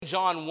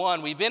John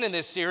 1. We've been in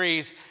this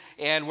series,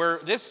 and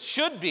this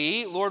should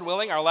be, Lord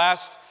willing, our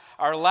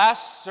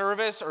last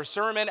service or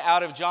sermon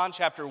out of John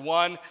chapter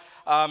 1.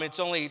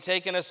 It's only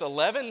taken us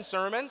 11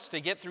 sermons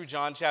to get through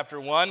John chapter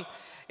 1,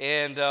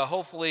 and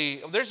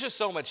hopefully, there's just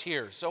so much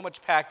here, so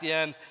much packed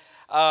in.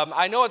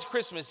 I know it's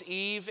Christmas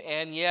Eve,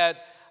 and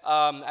yet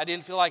I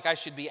didn't feel like I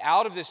should be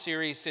out of this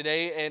series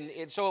today,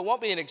 and so it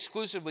won't be an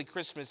exclusively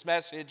Christmas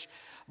message,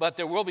 but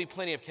there will be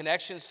plenty of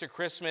connections to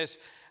Christmas.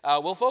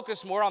 We'll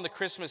focus more on the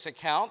Christmas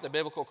account, the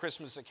biblical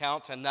Christmas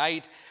account,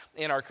 tonight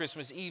in our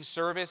Christmas Eve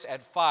service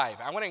at 5.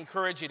 I want to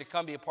encourage you to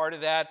come be a part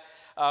of that.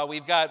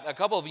 We've got a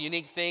couple of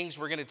unique things.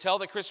 We're going to tell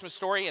the Christmas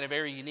story in a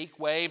very unique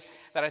way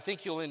that I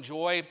think you'll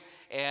enjoy.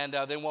 And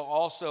then we'll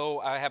also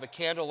have a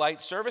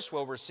candlelight service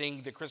where we're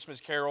singing the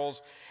Christmas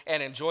carols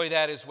and enjoy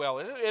that as well.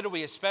 It'll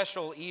be a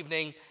special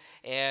evening.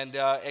 And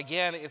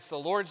again, it's the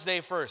Lord's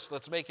Day first.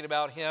 Let's make it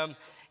about Him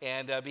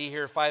and be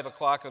here 5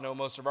 o'clock. I know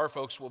most of our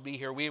folks will be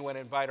here. We want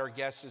to invite our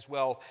guests as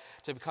well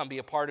to come be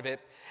a part of it.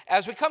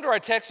 As we come to our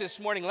text this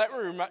morning, let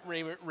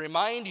me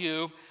remind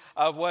you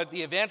of what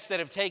the events that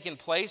have taken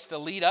place to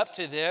lead up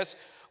to this.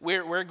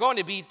 We're going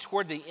to be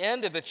toward the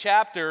end of the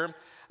chapter,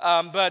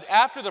 but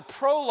after the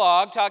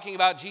prologue talking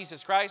about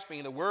Jesus Christ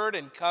being the Word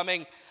and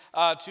coming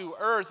to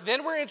earth,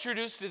 then we're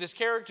introduced to this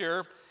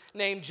character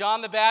named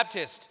John the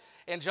Baptist.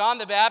 And John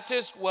the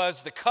Baptist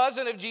was the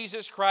cousin of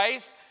Jesus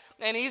Christ,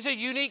 and he's a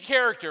unique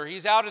character.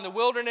 He's out in the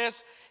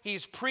wilderness,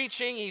 he's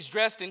preaching, he's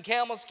dressed in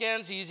camel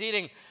skins, he's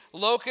eating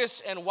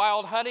locusts and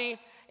wild honey,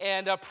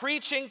 and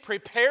preaching,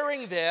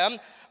 preparing them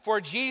for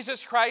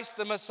Jesus Christ,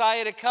 the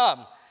Messiah, to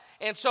come.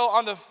 And so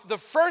on the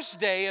first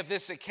day of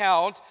this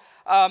account,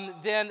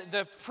 then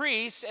the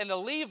priests and the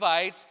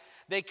Levites,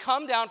 they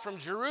come down from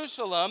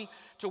Jerusalem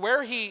to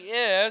where he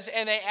is,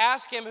 and they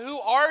ask him, "Who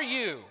are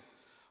you?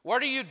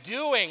 What are you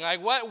doing?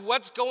 Like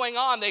what's going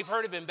on?" They've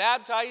heard of him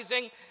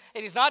baptizing,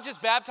 and he's not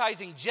just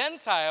baptizing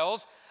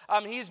Gentiles,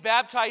 he's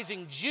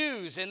baptizing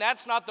Jews, and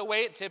that's not the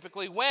way it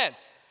typically went.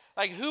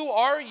 Like, who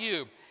are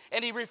you?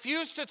 And he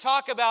refused to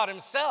talk about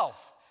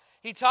himself.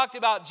 He talked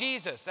about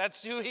Jesus.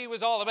 That's who he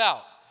was all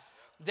about.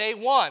 Day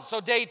 1. So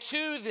day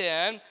 2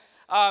 then,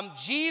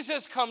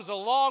 Jesus comes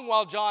along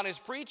while John is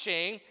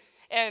preaching,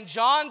 and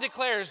John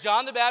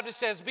the Baptist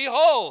says,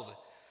 "Behold,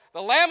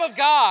 the Lamb of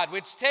God,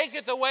 which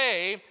taketh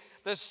away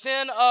the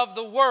sin of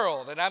the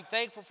world." And I'm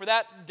thankful for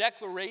that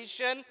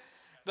declaration,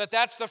 but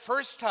that's the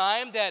first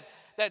time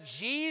that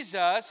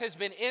Jesus has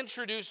been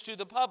introduced to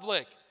the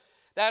public.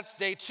 That's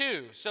day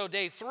 2. So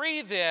day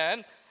 3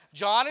 then,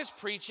 John is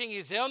preaching,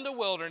 he's in the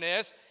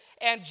wilderness,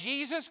 and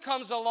Jesus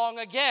comes along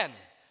again.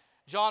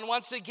 John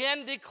once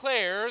again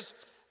declares,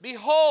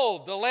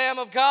 "Behold, the Lamb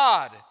of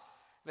God."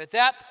 And at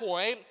that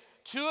point,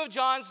 2 of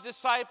John's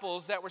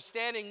disciples that were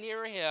standing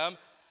near him,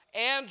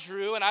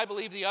 Andrew, and I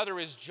believe the other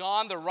is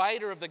John, the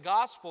writer of the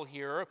gospel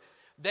here,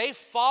 they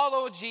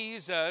follow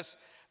Jesus.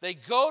 They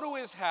go to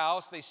his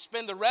house. They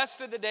spend the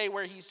rest of the day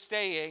where he's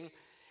staying.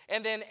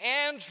 And then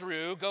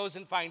Andrew goes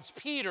and finds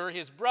Peter,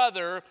 his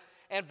brother,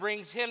 and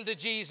brings him to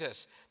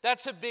Jesus.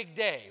 That's a big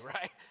day,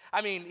 right?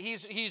 I mean,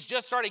 he's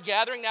just started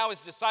gathering now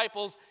his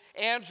disciples,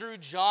 Andrew,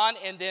 John,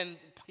 and then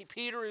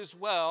Peter as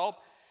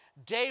well.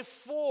 Day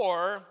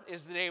 4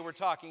 is the day we're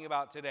talking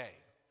about today.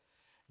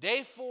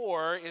 Day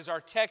 4 is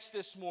our text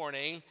this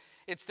morning.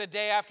 It's the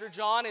day after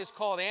John is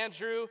called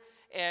Andrew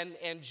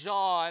and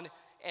John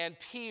and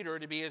Peter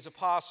to be his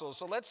apostles.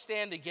 So let's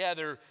stand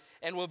together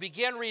and we'll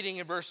begin reading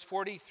in verse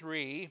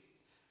 43.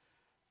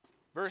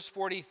 Verse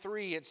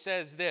 43, it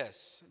says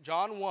this,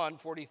 John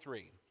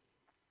 1:43.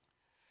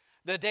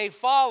 "The day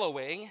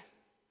following,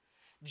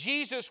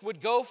 Jesus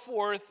would go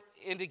forth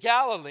into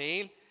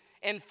Galilee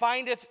and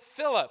findeth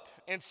Philip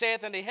and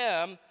saith unto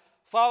him,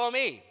 Follow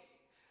me.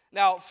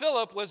 Now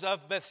Philip was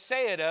of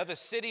Bethsaida, the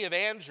city of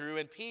Andrew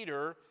and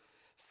Peter.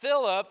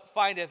 Philip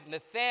findeth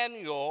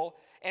Nathanael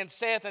and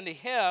saith unto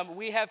him,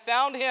 We have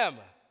found him,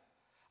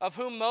 of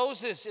whom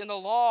Moses in the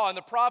law and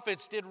the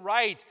prophets did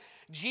write,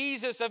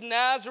 Jesus of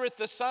Nazareth,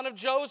 the son of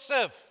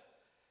Joseph.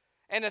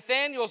 And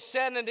Nathanael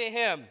said unto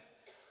him,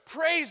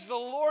 Praise the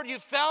Lord, you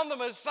found the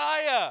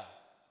Messiah.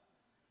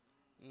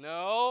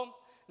 No,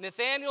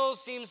 Nathanael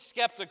seems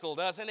skeptical,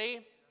 doesn't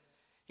he?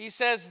 He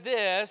says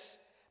this,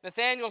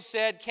 Nathanael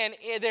said, Can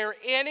there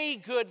any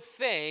good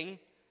thing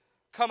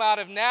come out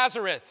of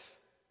Nazareth?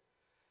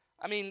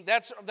 I mean,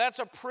 that's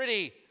a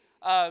pretty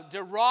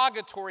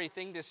derogatory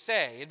thing to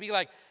say. It'd be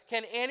like,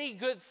 can any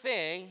good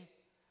thing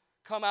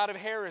come out of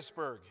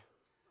Harrisburg?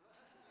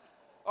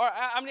 Or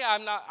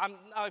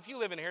if you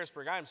live in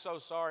Harrisburg, I'm so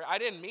sorry. I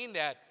didn't mean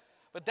that.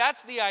 But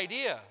that's the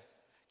idea.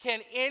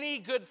 Can any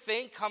good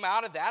thing come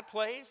out of that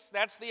place?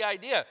 That's the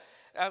idea.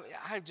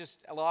 I've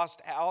just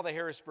lost all the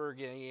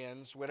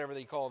Harrisburgians, whatever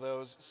they call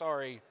those.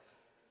 Sorry.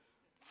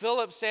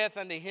 Philip saith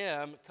unto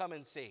him, Come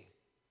and see.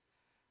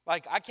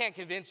 Like, I can't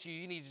convince you.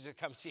 You need to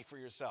come see for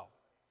yourself.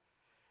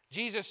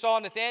 Jesus saw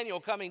Nathanael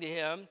coming to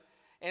him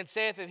and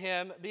saith unto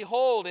him,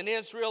 Behold, an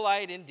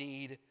Israelite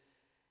indeed,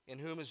 in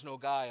whom is no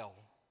guile.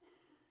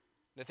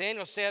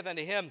 Nathanael saith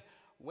unto him,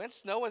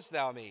 Whence knowest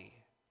thou me?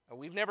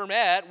 We've never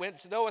met.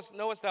 Whence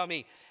knowest thou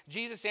me?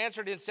 Jesus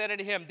answered and said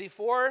unto him,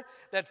 Before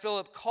that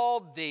Philip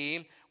called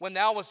thee, when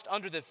thou wast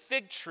under the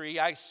fig tree,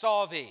 I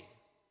saw thee.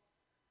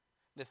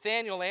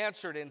 Nathanael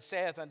answered and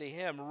saith unto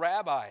him,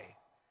 Rabbi,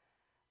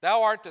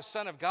 thou art the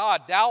Son of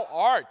God, thou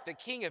art the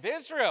King of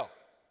Israel.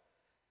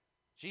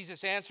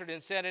 Jesus answered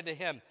and said unto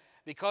him,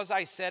 Because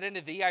I said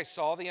unto thee, I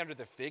saw thee under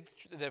the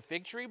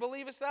fig tree,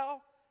 believest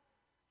thou?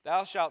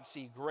 Thou shalt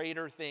see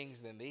greater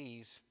things than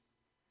these.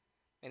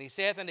 And he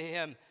saith unto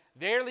him,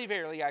 Verily,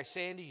 verily, I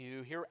say unto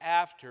you,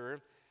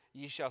 hereafter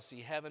ye shall see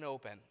heaven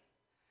open,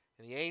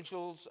 and the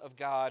angels of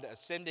God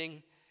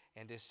ascending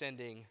and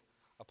descending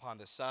upon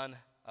the Son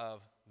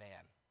of Man.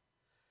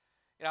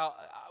 Now,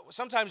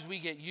 sometimes we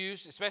get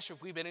used, especially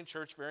if we've been in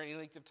church for any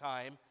length of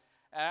time.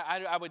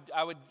 I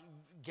would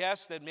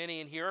guess that many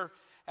in here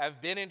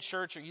have been in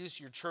church or used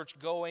to your church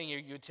going,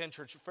 you attend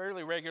church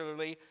fairly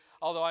regularly,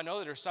 although I know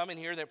that there's some in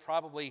here that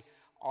probably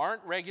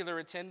aren't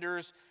regular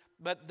attenders.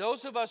 But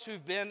those of us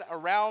who've been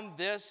around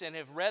this and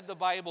have read the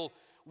Bible,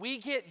 we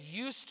get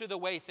used to the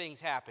way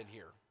things happen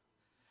here.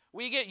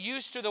 We get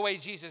used to the way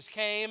Jesus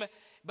came,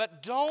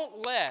 but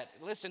don't let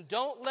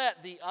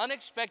the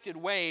unexpected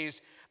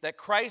ways that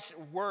Christ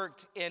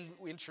worked and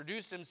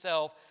introduced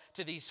himself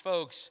to these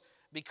folks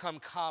become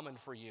common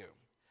for you.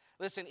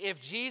 Listen,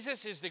 if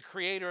Jesus is the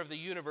creator of the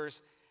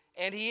universe,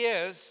 and he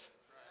is,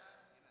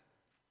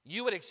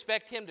 you would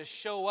expect him to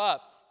show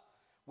up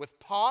with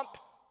pomp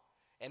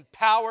and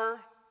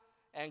power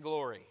and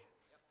glory.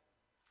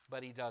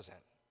 But he doesn't.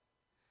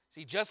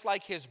 See, just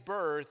like his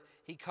birth,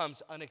 he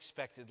comes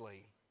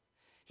unexpectedly.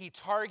 He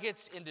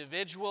targets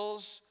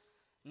individuals,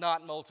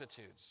 not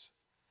multitudes.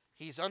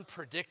 He's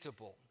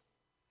unpredictable.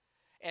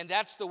 And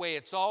that's the way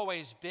it's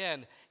always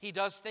been. He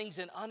does things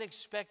in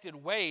unexpected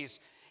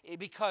ways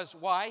because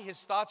why?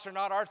 His thoughts are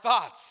not our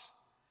thoughts.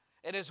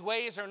 And his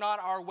ways are not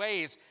our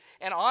ways.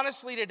 And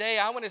honestly today,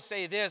 I want to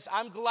say this.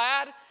 I'm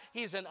glad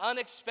he's an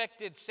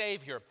unexpected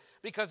Savior.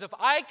 Because if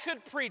I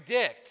could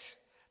predict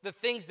the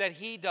things that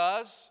he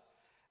does,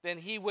 then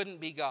he wouldn't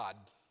be God.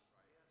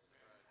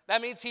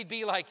 That means he'd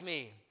be like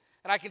me.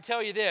 And I can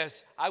tell you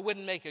this, I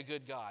wouldn't make a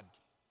good God.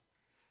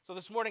 So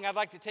this morning I'd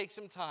like to take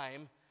some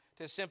time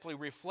to simply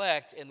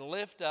reflect and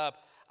lift up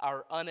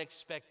our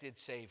unexpected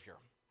Savior.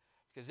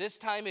 Because this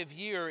time of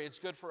year, it's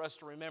good for us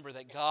to remember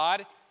that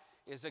God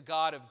is a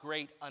God of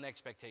great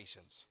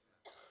unexpectations.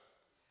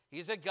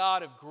 He's a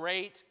God of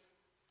great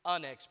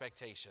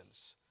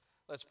unexpectations.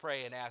 Let's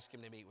pray and ask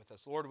him to meet with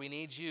us. Lord, we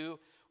need you.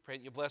 Pray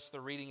that you bless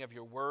the reading of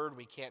your word.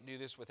 We can't do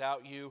this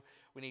without you.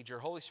 We need your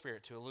Holy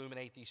Spirit to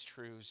illuminate these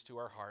truths to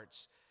our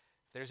hearts.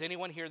 If there's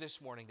anyone here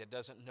this morning that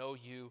doesn't know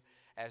you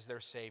as their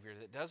Savior,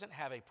 that doesn't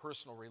have a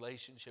personal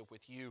relationship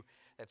with you,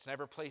 that's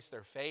never placed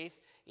their faith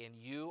in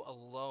you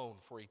alone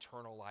for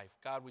eternal life,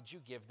 God, would you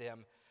give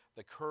them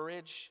the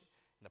courage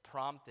and the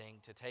prompting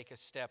to take a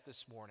step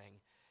this morning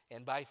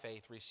and by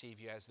faith receive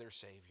you as their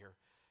Savior.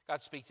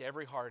 God, speak to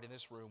every heart in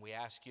this room. We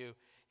ask you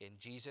in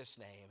Jesus'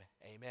 name,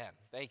 amen.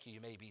 Thank you.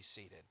 You may be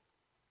seated.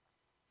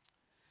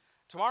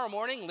 Tomorrow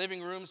morning,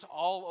 living rooms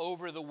all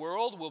over the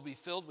world will be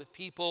filled with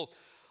people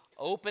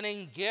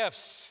opening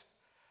gifts.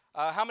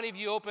 How many of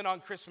you open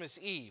on Christmas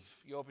Eve?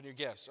 You open your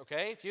gifts,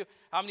 okay?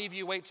 How many of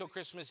you wait till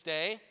Christmas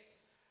Day?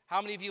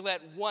 How many of you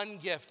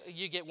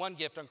get one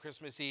gift on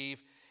Christmas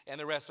Eve and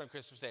the rest on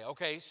Christmas Day?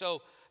 Okay,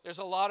 so there's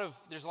a lot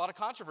of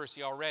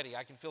controversy already.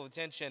 I can feel the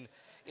tension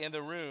in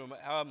the room.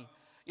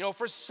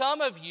 For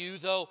some of you,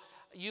 though,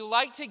 you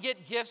like to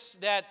get gifts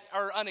that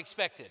are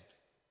unexpected.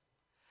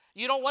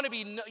 You don't want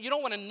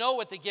to know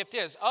what the gift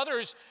is.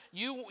 Others,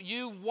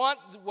 you want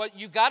what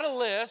you got a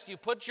list. You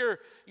put your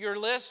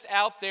list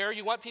out there.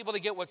 You want people to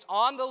get what's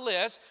on the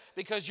list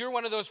because you're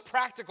one of those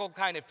practical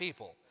kind of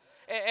people.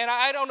 And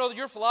I don't know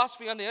your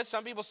philosophy on this.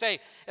 Some people say,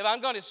 if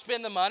I'm going to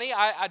spend the money,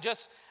 I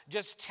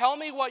just tell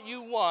me what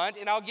you want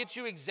and I'll get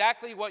you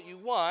exactly what you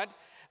want.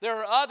 There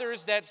are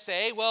others that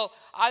say, well,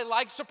 I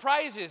like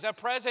surprises. A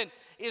present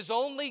is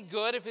only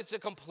good if it's a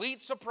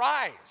complete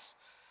surprise.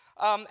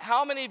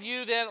 How many of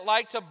you then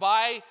like to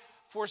buy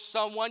for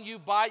someone? You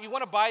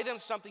want to buy them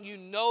something you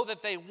know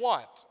that they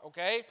want,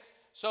 okay?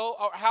 So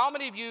how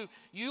many of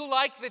you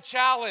like the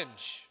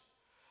challenge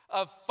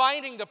of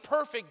finding the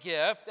perfect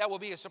gift that will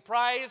be a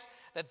surprise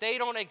that they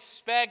don't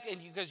expect and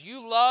because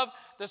you love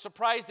the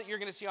surprise that you're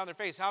going to see on their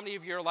face? How many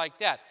of you are like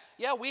that?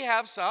 Yeah, we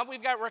have some. We're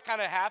kind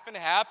of half and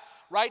half,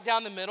 right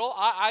down the middle.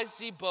 I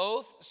see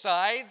both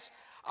sides.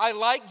 I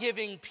like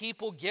giving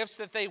people gifts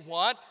that they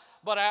want,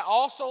 but I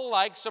also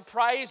like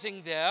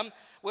surprising them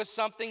with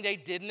something they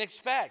didn't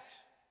expect.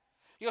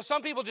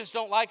 Some people just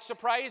don't like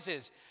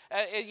surprises.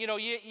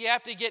 You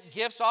have to get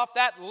gifts off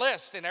that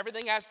list, and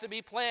everything has to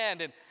be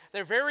planned, and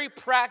they're very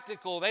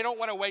practical. They don't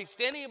want to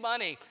waste any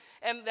money,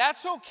 and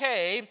that's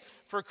okay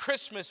for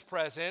Christmas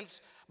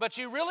presents, but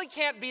you really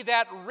can't be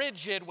that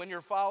rigid when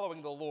you're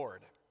following the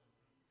Lord.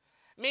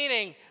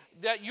 Meaning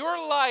that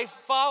your life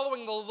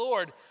following the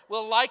Lord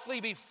will likely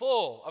be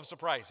full of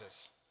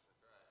surprises.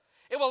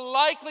 It will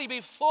likely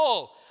be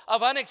full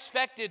of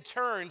unexpected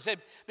turns,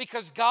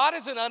 because God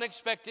is an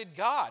unexpected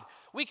God.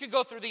 We could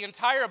go through the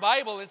entire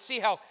Bible and see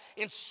how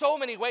in so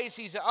many ways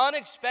he's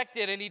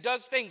unexpected and he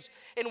does things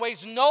in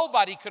ways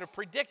nobody could have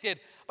predicted.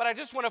 But I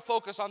just want to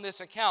focus on this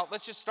account.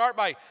 Let's just start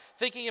by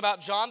thinking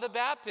about John the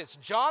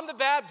Baptist. John the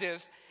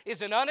Baptist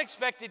is an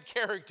unexpected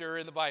character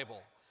in the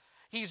Bible.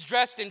 He's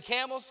dressed in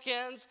camel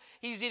skins.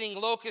 He's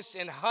eating locusts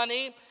and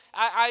honey.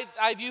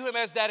 I view him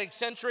as that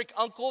eccentric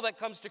uncle that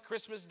comes to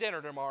Christmas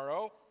dinner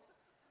tomorrow.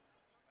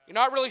 You're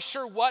not really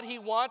sure what he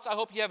wants. I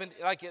hope you have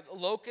a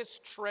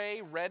locust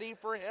tray ready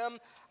for him.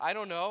 I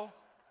don't know.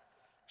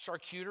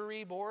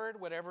 Charcuterie board,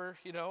 whatever,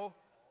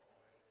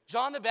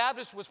 John the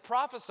Baptist was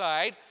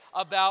prophesied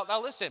about. Now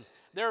listen,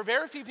 there are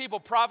very few people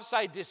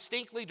prophesied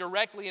distinctly,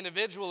 directly,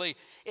 individually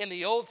in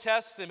the Old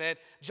Testament.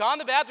 John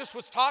the Baptist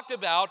was talked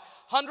about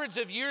hundreds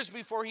of years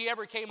before he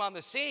ever came on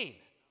the scene.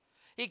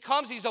 He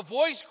comes, he's a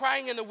voice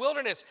crying in the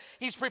wilderness.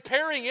 He's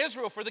preparing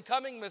Israel for the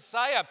coming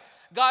Messiah.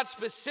 God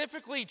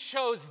specifically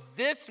chose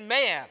this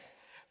man,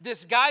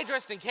 this guy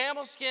dressed in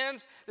camel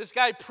skins, this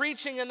guy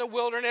preaching in the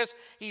wilderness.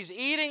 He's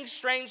eating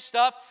strange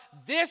stuff.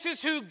 This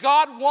is who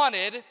God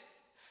wanted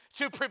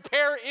to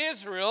prepare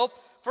Israel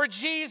for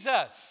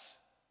Jesus.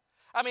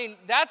 I mean,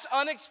 that's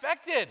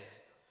unexpected.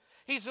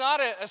 He's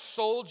not a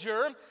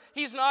soldier.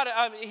 He's not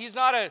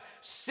a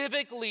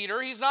civic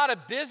leader. He's not a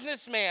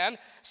businessman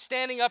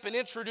standing up and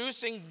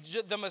introducing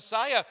the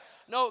Messiah.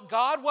 No,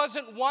 God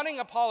wasn't wanting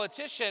a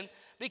politician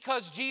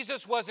because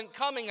Jesus wasn't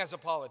coming as a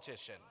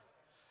politician.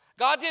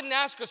 God didn't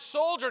ask a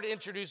soldier to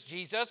introduce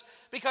Jesus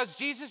because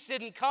Jesus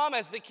didn't come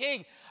as the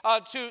king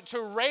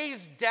to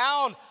raise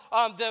down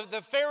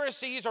the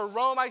Pharisees, or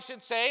Rome, I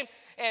should say,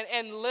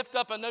 and lift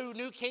up a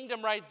new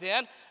kingdom right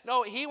then.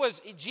 No, he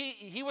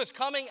was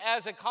coming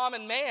as a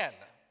common man.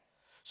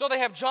 So they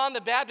have John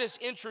the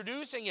Baptist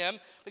introducing him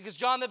because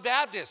John the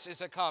Baptist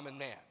is a common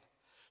man.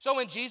 So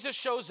when Jesus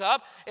shows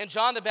up and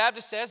John the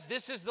Baptist says,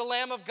 "This is the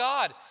Lamb of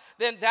God,"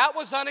 then that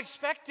was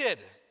unexpected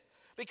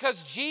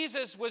because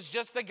Jesus was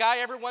just a guy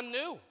everyone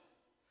knew.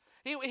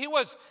 He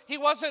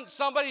wasn't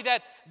somebody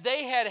that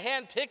they had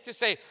handpicked to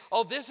say,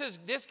 "Oh, this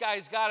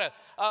guy's got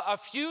a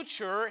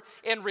future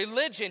in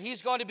religion.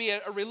 He's going to be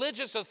a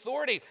religious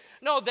authority."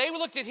 No, they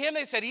looked at him.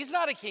 They said, "He's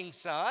not a king's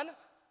son.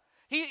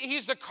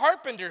 He's the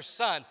carpenter's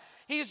son.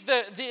 He's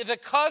the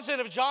cousin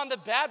of John the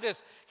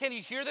Baptist." Can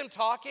you hear them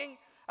talking?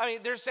 I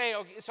mean, they're saying,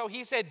 okay, so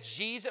he said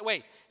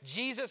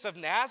Jesus of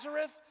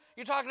Nazareth?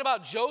 You're talking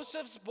about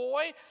Joseph's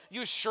boy?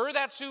 You sure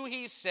that's who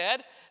he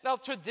said? Now,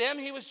 to them,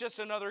 he was just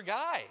another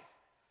guy.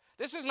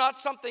 This is not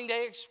something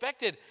they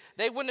expected.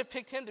 They wouldn't have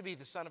picked him to be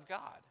the Son of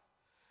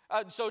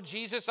God. So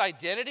Jesus'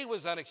 identity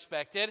was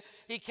unexpected.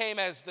 He came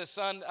as the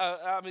son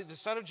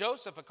of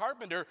Joseph, a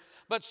carpenter,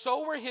 but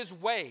so were his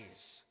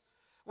ways.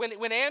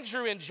 When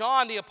Andrew and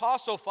John, the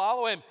apostle,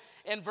 follow him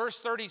in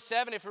verse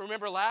 37, if you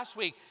remember last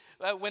week,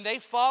 when they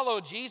follow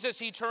Jesus,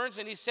 he turns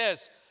and he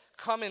says,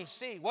 "Come and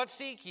see. What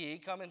seek ye?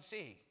 Come and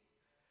see."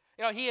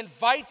 He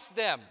invites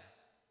them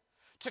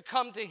to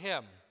come to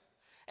him.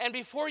 And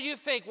before you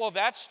think, well,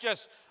 that's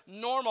just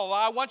normal,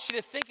 I want you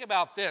to think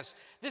about this.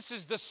 This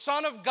is the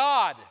Son of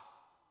God.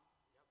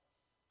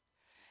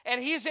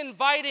 And he's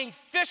inviting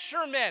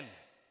fishermen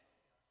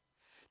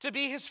to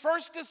be his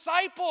first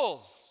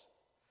disciples.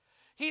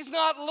 He's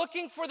not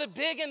looking for the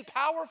big and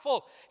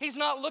powerful. He's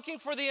not looking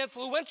for the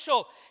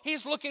influential.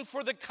 He's looking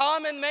for the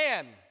common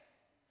man.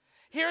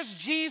 Here's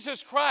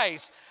Jesus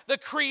Christ, the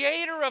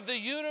creator of the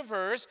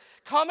universe,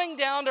 coming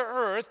down to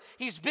earth.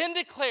 He's been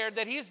declared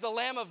that he's the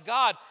Lamb of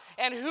God.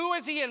 And who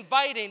is he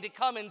inviting to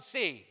come and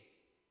see?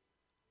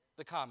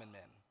 The common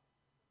men.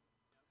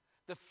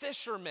 The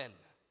fishermen.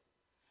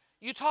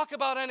 You talk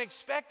about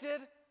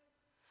unexpected.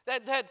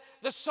 That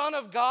the Son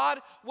of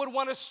God would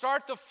want to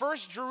start the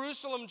first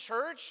Jerusalem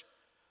church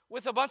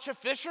with a bunch of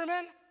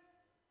fishermen?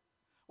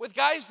 With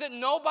guys that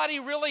nobody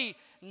really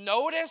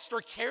noticed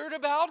or cared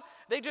about?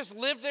 They just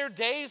lived their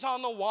days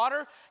on the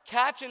water,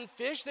 catching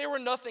fish. They were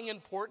nothing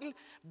important.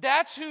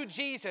 That's who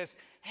Jesus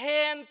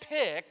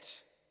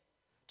handpicked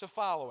to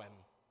follow him.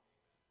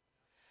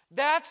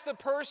 That's the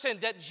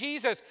person that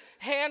Jesus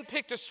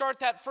handpicked to start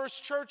that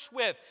first church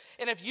with.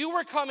 And if you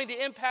were coming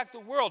to impact the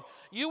world,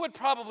 you would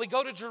probably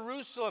go to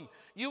Jerusalem.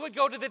 You would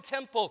go to the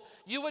temple.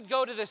 You would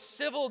go to the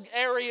civil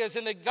areas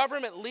and the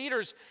government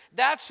leaders.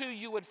 That's who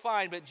you would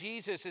find. But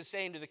Jesus is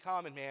saying to the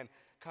common man,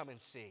 "Come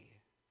and see."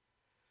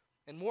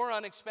 And more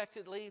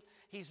unexpectedly,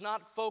 he's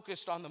not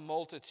focused on the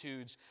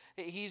multitudes.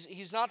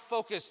 He's not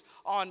focused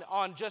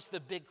on just the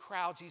big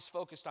crowds. He's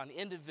focused on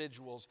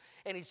individuals.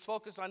 And he's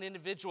focused on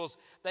individuals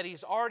that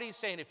he's already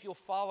saying, "If you'll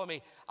follow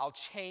me, I'll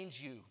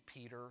change you,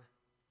 Peter.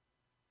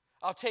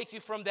 I'll take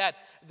you from that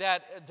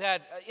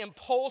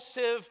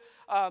impulsive,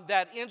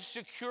 that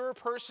insecure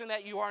person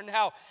that you are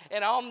now,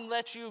 and I'll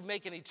let you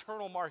make an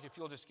eternal mark if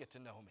you'll just get to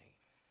know me."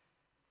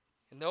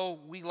 And though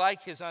we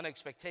like his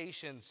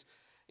unexpectations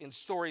in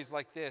stories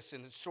like this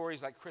and in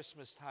stories like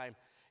Christmas time,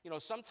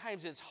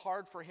 sometimes it's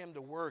hard for him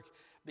to work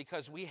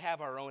because we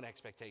have our own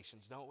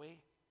expectations, don't we?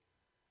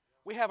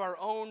 We have our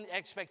own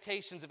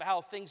expectations of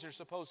how things are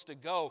supposed to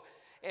go.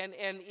 And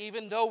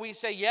even though we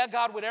say, yeah,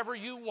 God, whatever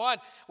you want,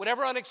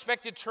 whatever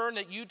unexpected turn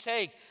that you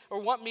take or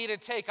want me to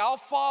take, I'll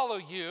follow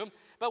you.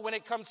 But when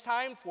it comes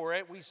time for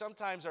it, we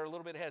sometimes are a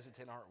little bit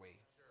hesitant, aren't we?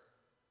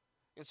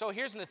 And so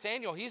here's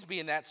Nathanael. He's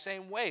being that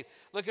same way.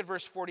 Look at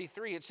verse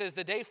 43. It says,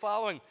 the day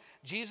following,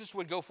 Jesus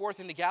would go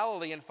forth into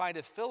Galilee and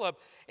findeth Philip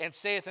and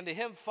saith unto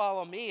him,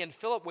 follow me. And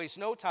Philip wastes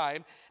no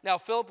time. Now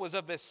Philip was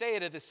of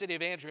Bethsaida, the city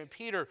of Andrew and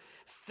Peter.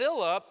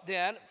 Philip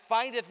then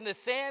findeth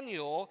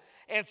Nathanael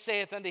and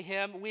saith unto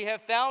him, we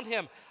have found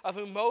him, of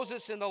whom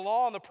Moses in the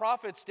law and the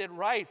prophets did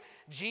write,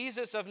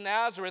 Jesus of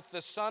Nazareth,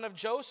 the son of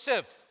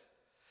Joseph.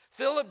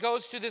 Philip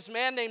goes to this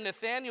man named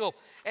Nathanael,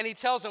 and he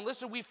tells him,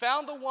 listen, we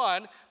found the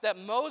one that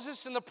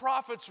Moses and the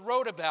prophets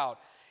wrote about.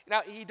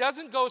 Now, he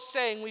doesn't go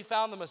saying we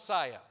found the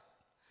Messiah.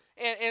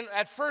 And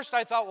at first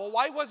I thought, well,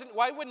 why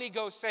wouldn't he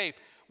go say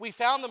we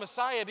found the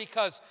Messiah?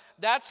 Because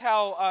that's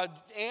how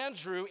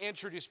Andrew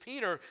introduced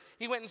Peter.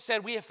 He went and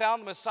said, we have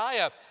found the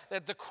Messiah,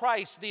 that the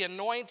Christ, the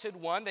anointed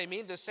one, they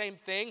mean the same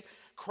thing.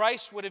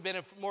 Christ would have been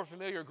a more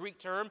familiar Greek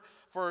term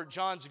for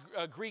John's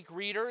Greek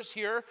readers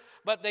here,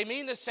 but they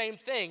mean the same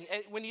thing.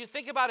 When you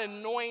think about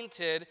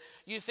anointed,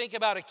 you think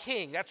about a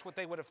king. That's what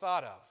they would have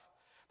thought of.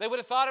 They would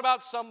have thought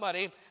about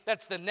somebody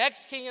that's the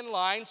next king in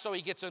line, so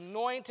he gets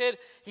anointed,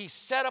 he's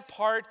set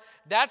apart.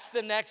 That's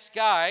the next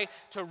guy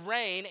to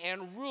reign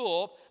and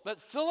rule.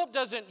 But Philip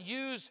doesn't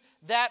use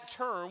that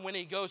term when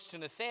he goes to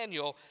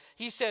Nathanael.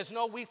 He says,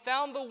 no, we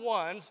found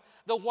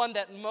the one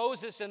that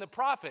Moses and the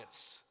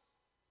prophets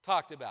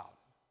talked about.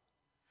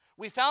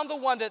 We found the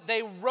one that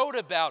they wrote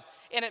about.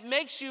 And it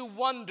makes you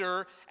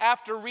wonder,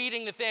 after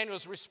reading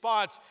Nathanael's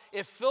response,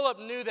 if Philip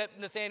knew that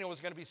Nathanael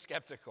was going to be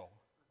skeptical.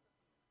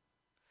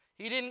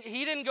 He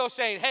didn't go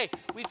saying, hey,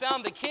 we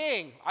found the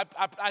king.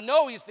 I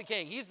know he's the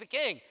king. He's the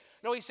king.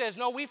 No, he says,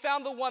 no, we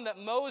found the one that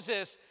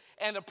Moses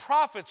and the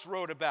prophets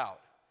wrote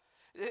about.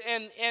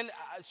 And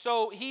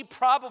so he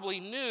probably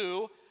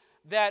knew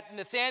that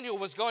Nathanael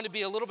was going to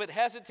be a little bit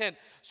hesitant.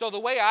 So the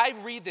way I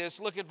read this,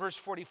 look at verse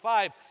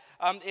 45.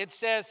 It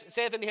says,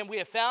 saith unto him, we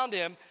have found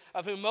him,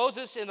 of whom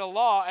Moses in the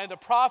law and the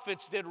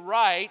prophets did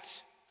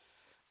write,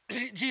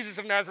 Jesus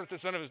of Nazareth, the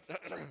son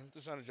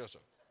of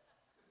Joseph.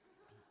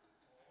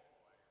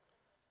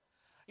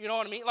 You know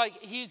what I mean? Like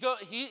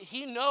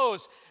he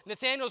knows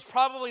Nathanael's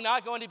probably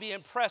not going to be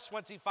impressed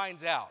once he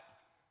finds out.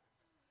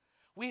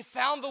 We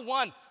found the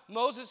one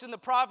Moses and the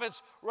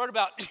prophets wrote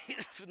about,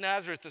 Jesus of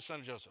Nazareth, the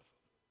son of Joseph.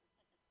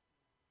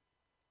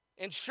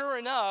 And sure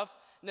enough,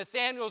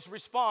 Nathanael's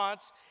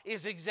response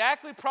is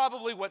exactly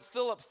probably what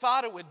Philip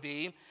thought it would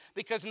be,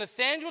 because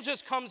Nathanael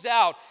just comes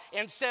out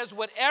and says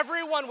what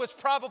everyone was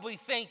probably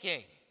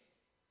thinking.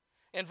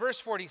 In verse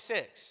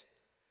 46,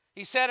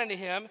 he said unto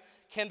him,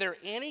 can there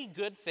any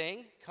good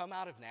thing come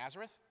out of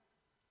Nazareth?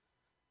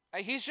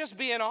 He's just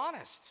being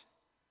honest.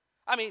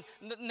 I mean,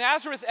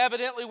 Nazareth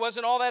evidently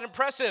wasn't all that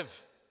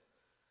impressive.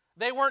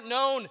 They weren't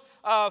known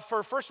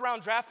for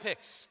first-round draft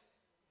picks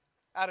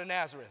out of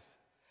Nazareth.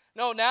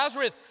 No,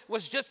 Nazareth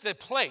was just a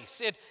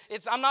place.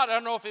 I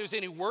don't know if it was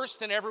any worse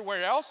than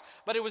everywhere else,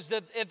 but it was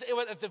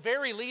at the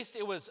very least,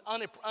 it was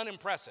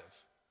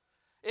unimpressive.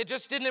 It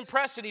just didn't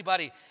impress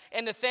anybody.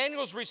 And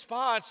Nathanael's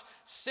response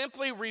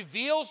simply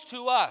reveals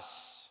to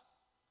us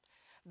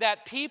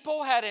that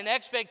people had an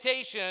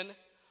expectation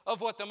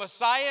of what the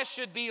Messiah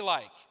should be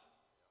like.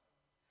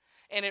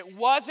 And it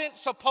wasn't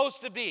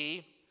supposed to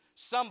be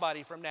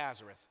somebody from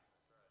Nazareth.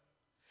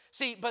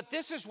 See, but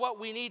this is what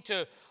we need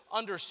to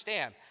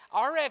understand.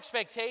 Our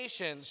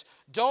expectations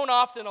don't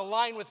often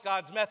align with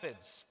God's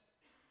methods.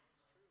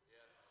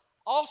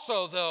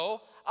 Also,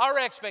 though, our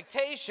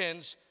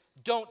expectations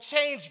don't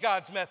change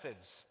God's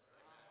methods.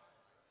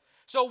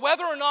 So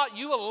whether or not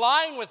you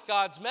align with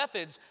God's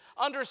methods,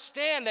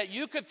 understand that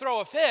you could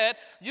throw a fit,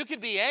 you could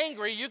be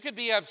angry, you could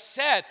be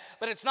upset,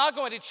 but it's not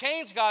going to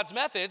change God's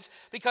methods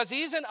because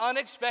He's an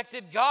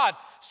unexpected God.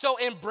 So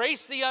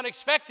embrace the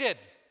unexpected.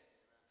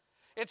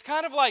 It's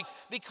kind of like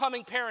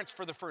becoming parents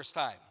for the first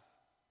time.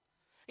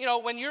 You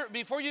know,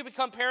 before you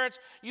become parents,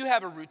 you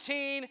have a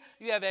routine,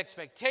 you have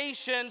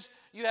expectations,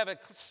 you have a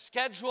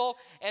schedule,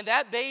 and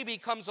that baby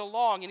comes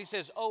along and he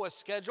says, oh, a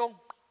schedule?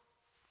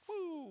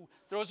 Woo,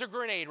 throws a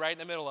grenade right in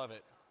the middle of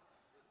it.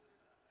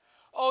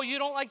 Oh, you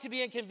don't like to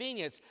be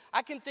inconvenienced.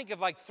 I can think of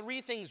like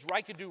 3 things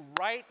I could do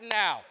right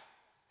now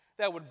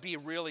that would be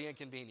really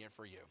inconvenient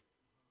for you.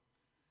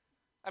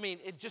 I mean,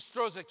 it just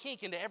throws a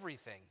kink into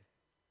everything.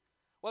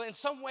 Well, in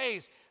some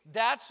ways,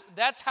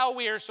 that's how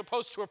we are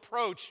supposed to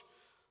approach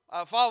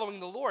following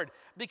the Lord.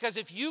 Because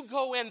if you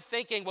go in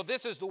thinking, well,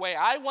 this is the way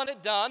I want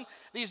it done,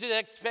 these are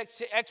the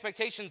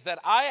expectations that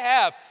I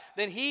have,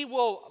 then He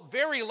will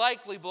very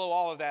likely blow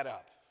all of that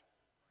up.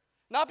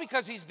 Not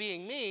because He's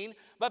being mean,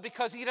 but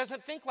because He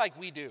doesn't think like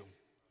we do.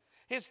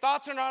 His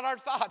thoughts are not our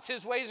thoughts.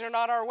 His ways are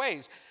not our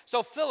ways.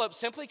 So Philip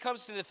simply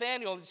comes to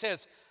Nathanael and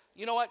says,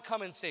 you know what,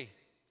 come and see.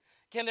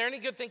 Can there any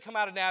good thing come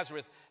out of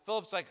Nazareth?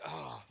 Philip's like,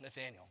 oh,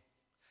 Nathanael,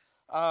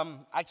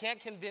 I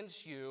can't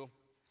convince you.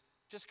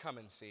 Just come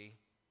and see.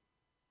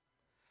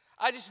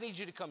 I just need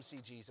you to come see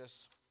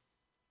Jesus.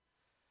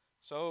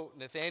 So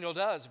Nathanael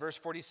does. Verse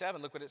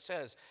 47, look what it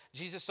says.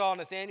 Jesus saw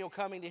Nathanael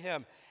coming to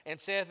him and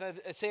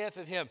saith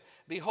of him,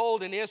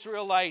 Behold, an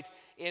Israelite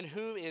in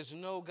whom is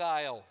no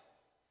guile.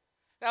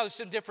 Now, there's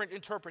some different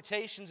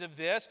interpretations of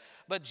this,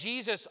 but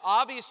Jesus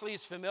obviously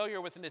is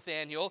familiar with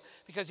Nathanael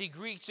because he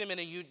greets him in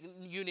a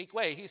unique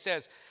way. He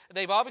says,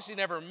 they've obviously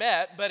never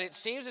met, but it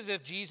seems as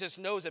if Jesus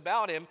knows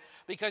about him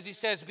because he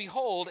says,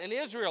 Behold, an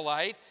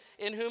Israelite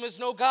in whom is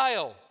no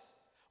guile.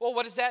 Well,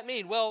 what does that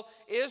mean? Well,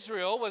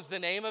 Israel was the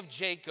name of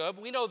Jacob.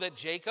 We know that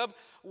Jacob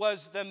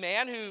was the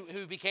man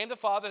who became the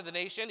father of the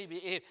nation.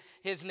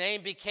 His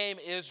name became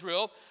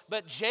Israel.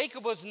 But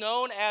Jacob was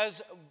known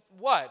as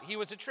what? He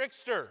was a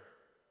trickster.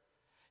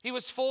 He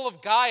was full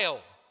of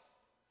guile.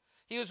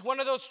 He was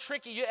one of those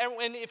tricky,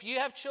 and if you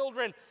have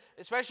children,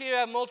 especially if you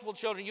have multiple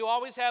children, you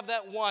always have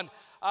that one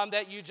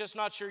that you're just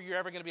not sure you're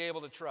ever going to be able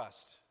to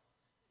trust.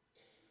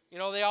 You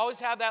know, they always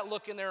have that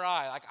look in their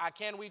eye, like,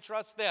 can we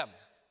trust them?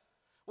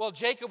 Well,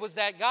 Jacob was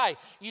that guy.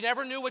 You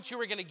never knew what you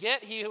were going to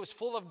get. He was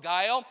full of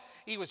guile.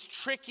 He was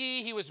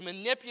tricky. He was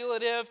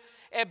manipulative.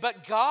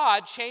 But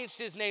God changed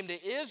his name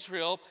to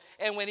Israel,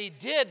 and when he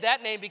did,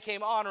 that name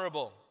became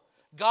honorable.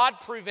 God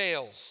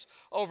prevails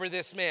over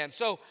this man.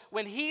 So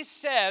when he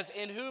says,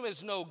 in whom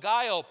is no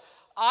guile,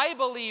 I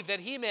believe that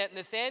he meant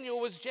Nathanael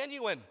was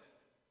genuine.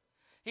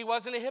 He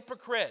wasn't a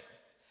hypocrite.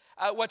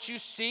 What you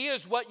see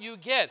is what you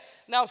get.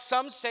 Now,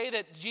 some say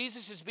that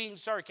Jesus is being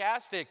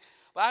sarcastic.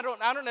 But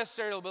I don't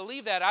necessarily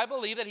believe that. I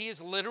believe that he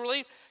is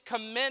literally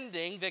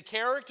commending the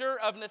character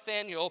of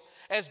Nathanael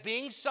as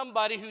being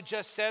somebody who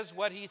just says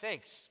what he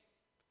thinks.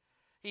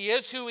 He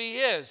is who he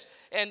is.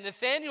 And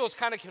Nathanael is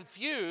kind of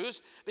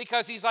confused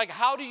because he's like,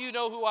 how do you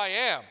know who I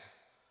am?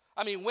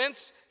 I mean,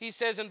 whence, he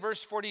says in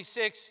verse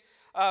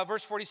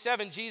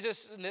 47,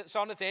 Jesus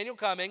saw Nathanael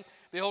coming.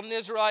 Behold, an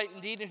Israelite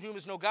indeed in whom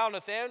is no guile.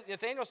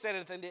 Nathanael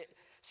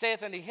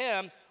saith unto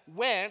him,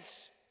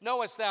 Whence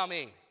knowest thou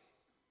me?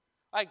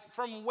 Like,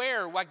 from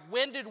where? Like,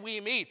 when did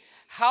we meet?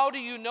 How do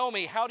you know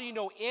me? How do you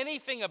know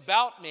anything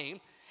about me?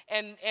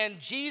 And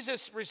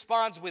Jesus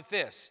responds with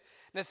this.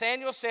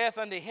 Nathanael saith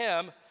unto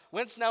him,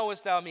 Whence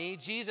knowest thou me?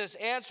 Jesus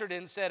answered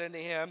and said unto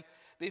him,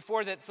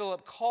 Before that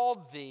Philip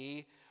called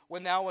thee,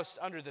 when thou wast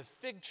under the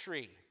fig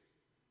tree,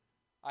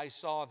 I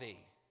saw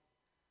thee.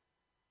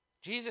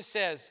 Jesus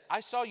says, I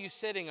saw you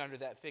sitting under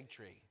that fig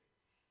tree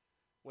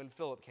when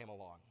Philip came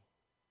along.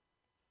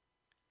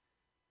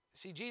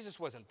 See, Jesus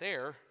wasn't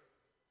there.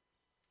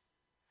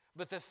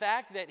 But the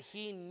fact that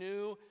he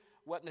knew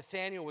what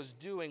Nathanael was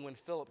doing when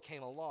Philip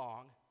came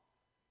along,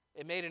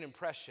 it made an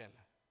impression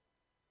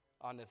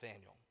on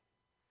Nathanael.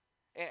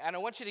 And I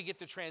want you to get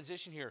the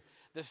transition here.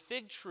 The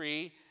fig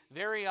tree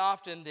very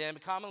often then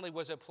commonly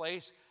was a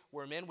place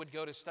where men would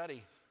go to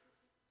study,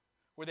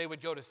 where they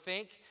would go to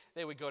think,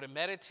 they would go to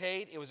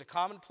meditate. It was a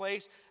common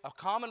place, a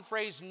common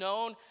phrase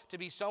known to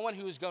be someone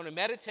who was going to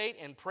meditate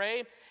and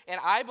pray.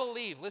 And I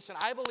believe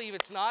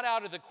it's not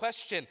out of the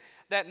question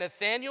that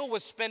Nathanael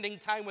was spending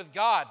time with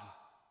God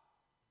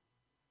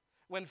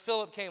when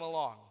Philip came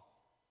along.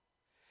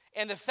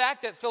 And the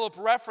fact that Philip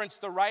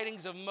referenced the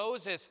writings of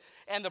Moses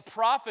and the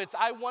prophets,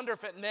 I wonder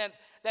if it meant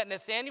that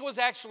Nathanael was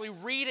actually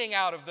reading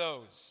out of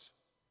those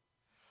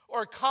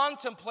or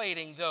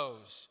contemplating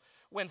those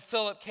when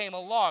Philip came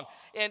along.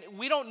 And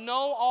we don't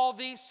know all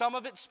these, some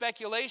of it's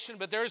speculation,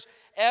 but there's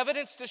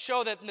evidence to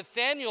show that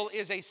Nathanael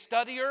is a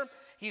studier,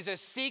 he's a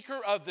seeker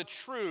of the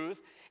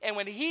truth, and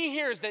when he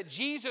hears that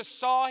Jesus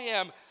saw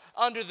him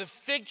under the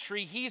fig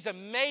tree, he's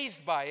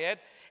amazed by it.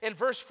 In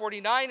verse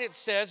 49 it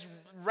says,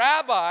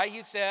 Rabbi,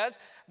 he says,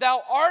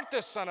 thou art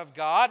the Son of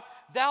God,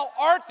 thou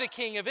art the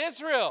King of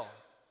Israel.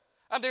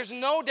 And there's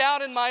no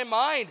doubt in my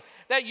mind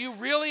that you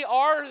really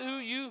are who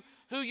you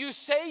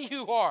say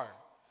you are.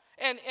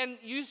 And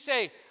you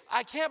say,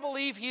 I can't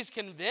believe he's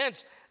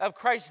convinced of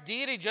Christ's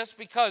deity just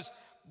because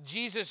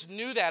Jesus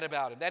knew that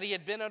about him, that he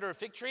had been under a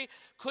fig tree.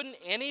 Couldn't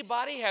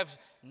anybody have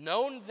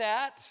known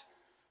that?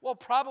 Well,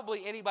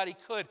 probably anybody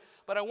could,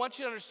 but I want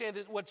you to understand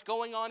that what's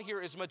going on here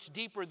is much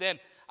deeper than,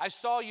 I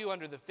saw you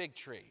under the fig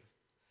tree.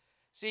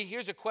 See,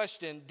 here's a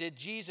question. Did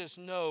Jesus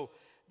know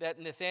that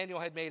Nathanael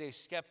had made a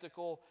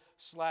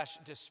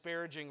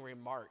skeptical/disparaging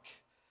remark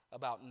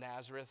about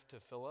Nazareth to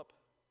Philip?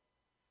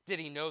 Did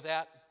he know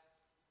that?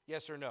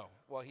 Yes or no?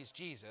 Well, he's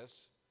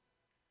Jesus.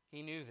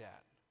 He knew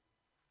that.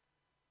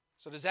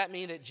 So does that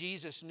mean that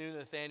Jesus knew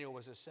Nathanael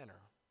was a sinner?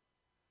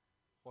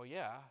 Well,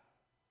 yeah.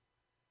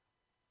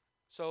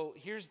 So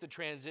here's the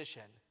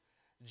transition.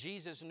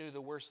 Jesus knew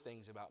the worst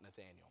things about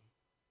Nathanael.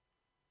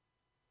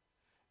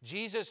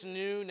 Jesus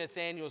knew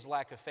Nathanael's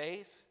lack of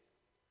faith.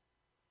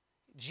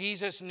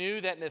 Jesus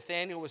knew that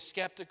Nathanael was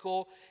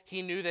skeptical.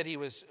 He knew that he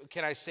was,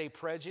 can I say,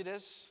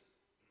 prejudiced.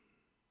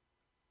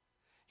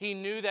 He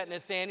knew that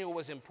Nathanael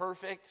was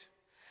imperfect.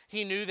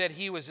 He knew that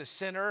he was a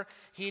sinner.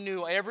 He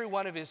knew every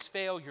one of his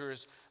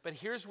failures. But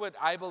here's what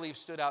I believe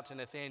stood out to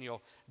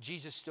Nathanael.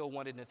 Jesus still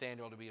wanted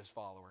Nathanael to be his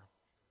follower.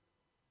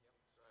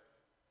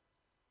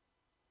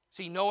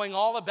 See, knowing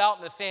all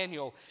about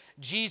Nathanael,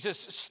 Jesus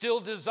still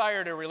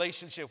desired a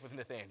relationship with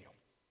Nathanael.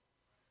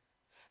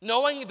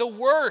 Knowing the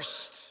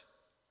worst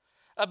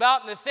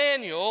about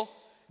Nathanael,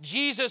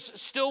 Jesus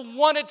still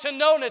wanted to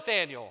know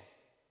Nathanael.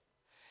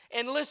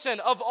 And listen,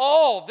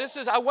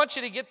 I want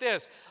you to get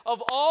this,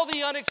 of all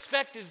the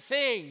unexpected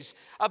things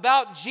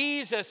about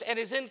Jesus and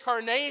his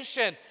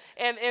incarnation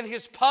and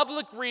his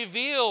public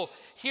reveal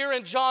here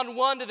in John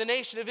 1 to the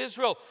nation of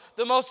Israel,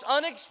 the most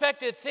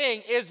unexpected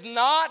thing is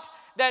not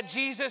that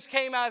Jesus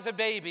came as a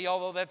baby,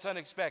 although that's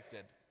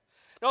unexpected.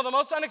 No, the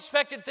most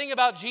unexpected thing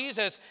about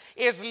Jesus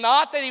is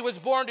not that he was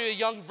born to a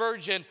young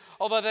virgin,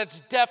 although that's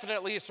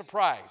definitely a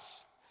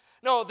surprise.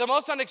 No, the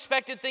most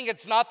unexpected thing,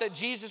 it's not that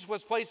Jesus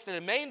was placed in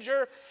a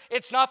manger.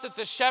 It's not that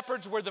the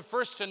shepherds were the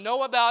first to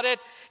know about it.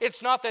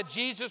 It's not that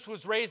Jesus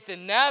was raised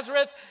in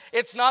Nazareth.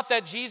 It's not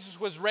that Jesus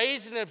was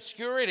raised in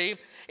obscurity.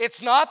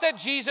 It's not that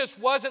Jesus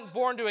wasn't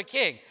born to a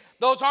king.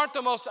 Those aren't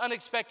the most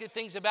unexpected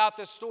things about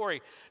this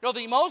story. No,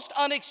 the most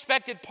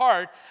unexpected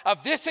part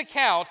of this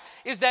account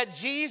is that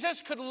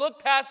Jesus could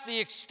look past the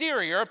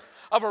exterior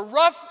of a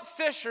rough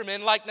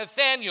fisherman like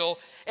Nathanael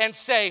and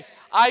say,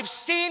 I've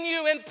seen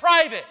you in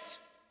private,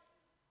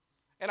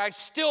 and I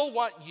still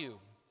want you.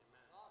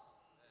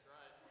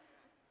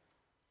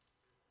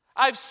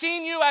 I've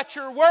seen you at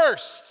your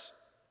worst,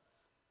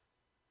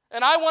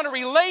 and I want a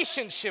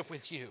relationship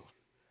with you.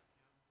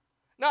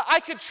 Now,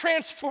 I could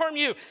transform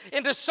you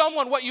into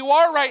someone, what you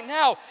are right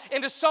now,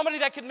 into somebody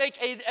that could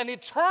make an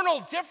eternal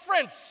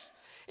difference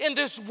in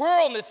this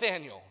world,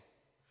 Nathanael.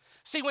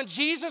 See, when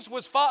Jesus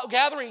was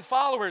gathering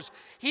followers,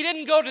 he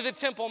didn't go to the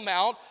Temple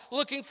Mount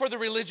looking for the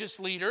religious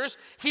leaders.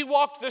 He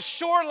walked the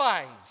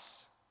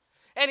shorelines,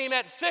 and he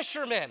met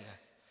fishermen.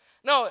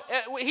 No,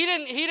 he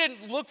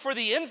didn't look for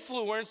the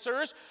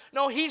influencers.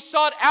 No, he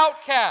sought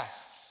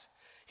outcasts.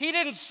 He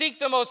didn't seek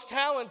the most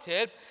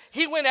talented.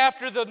 He went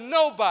after the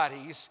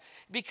nobodies.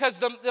 Because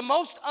the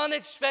most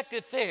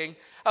unexpected thing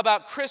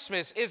about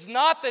Christmas is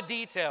not the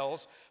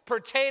details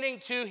pertaining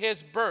to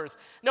his birth.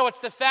 No, it's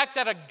the fact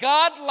that a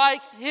God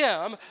like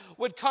him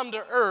would come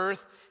to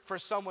earth for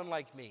someone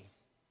like me.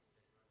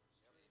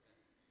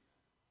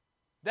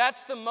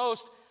 That's the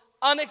most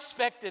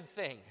unexpected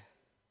thing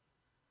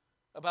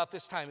about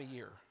this time of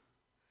year.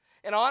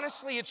 And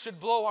honestly, it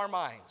should blow our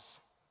minds.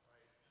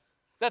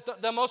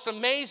 That the most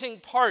amazing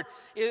part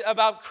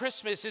about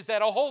Christmas is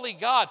that a holy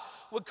God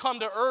would come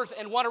to earth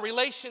and want a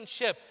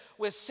relationship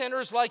with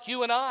sinners like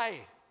you and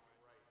I.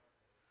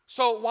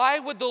 So why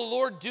would the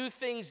Lord do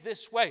things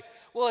this way?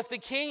 Well, if the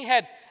king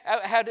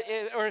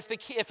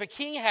if a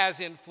king has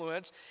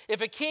influence,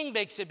 if a king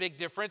makes a big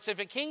difference, if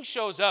a king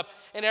shows up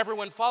and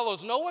everyone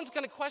follows, no one's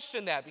going to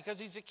question that because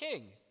he's a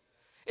king.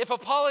 If a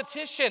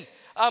politician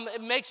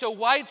makes a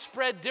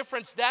widespread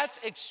difference, that's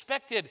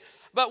expected.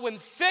 But when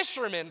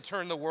fishermen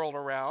turn the world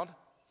around,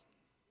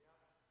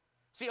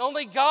 see,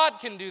 only God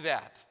can do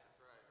that.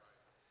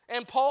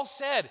 And Paul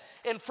said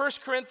in 1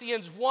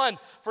 Corinthians 1,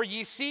 for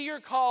ye see your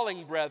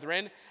calling,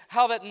 brethren,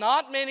 how that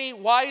not many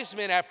wise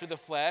men after the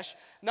flesh,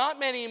 not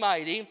many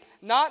mighty,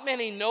 not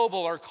many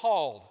noble are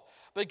called.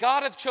 But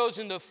God hath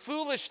chosen the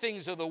foolish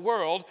things of the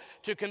world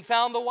to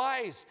confound the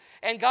wise.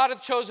 And God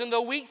hath chosen the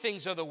weak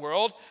things of the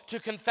world to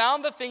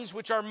confound the things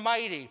which are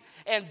mighty.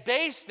 And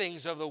base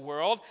things of the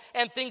world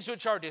and things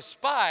which are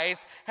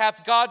despised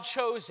hath God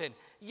chosen.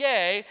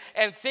 Yea,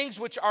 and things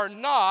which are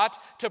not,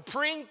 to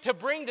bring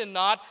to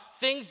naught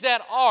things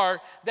that are,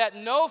 that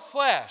no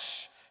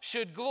flesh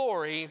should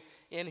glory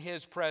in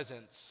his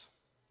presence.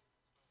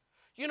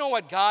 You know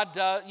what God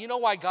does? You know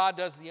why God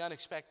does the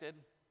unexpected?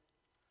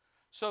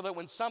 So that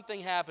when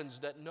something happens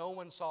that no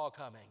one saw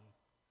coming,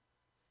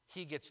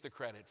 he gets the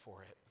credit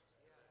for it.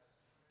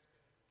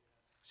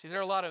 See, there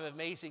are a lot of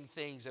amazing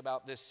things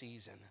about this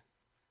season.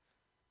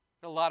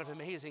 There are a lot of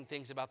amazing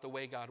things about the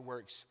way God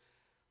works.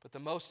 But the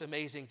most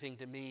amazing thing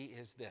to me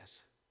is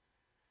this,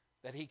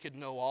 that he could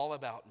know all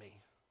about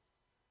me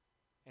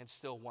and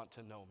still want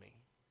to know me.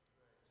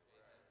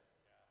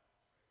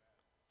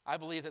 I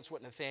believe that's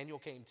what Nathanael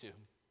came to.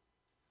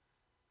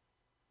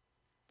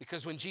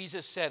 Because when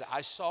Jesus said,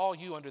 I saw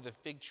you under the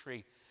fig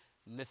tree,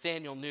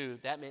 Nathanael knew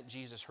that meant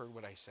Jesus heard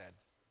what I said.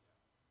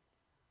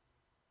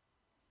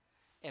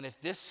 And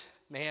if this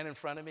man in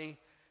front of me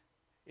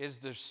is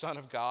the Son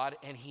of God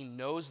and he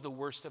knows the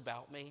worst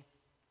about me,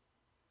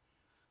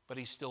 but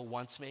he still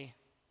wants me,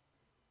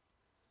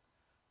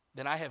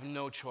 then I have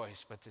no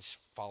choice but to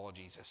follow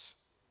Jesus.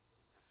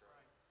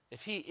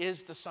 If he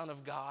is the Son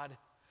of God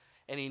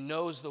and he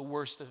knows the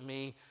worst of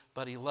me,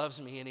 but he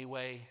loves me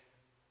anyway,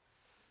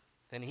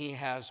 then he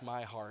has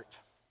my heart.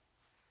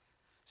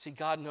 See,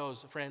 God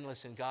knows, friend,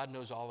 listen, God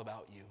knows all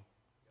about you.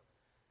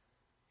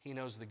 He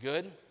knows the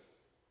good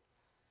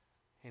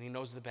and he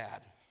knows the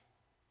bad,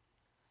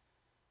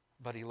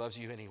 but he loves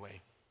you anyway.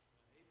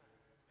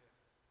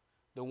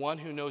 The one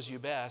who knows you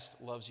best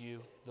loves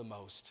you the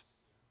most.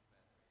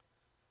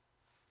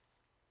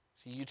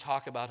 See, you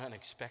talk about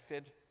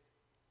unexpected.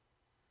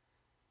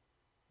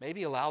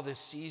 Maybe allow this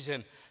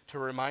season to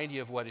remind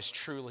you of what is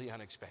truly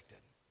unexpected.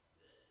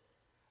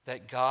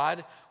 That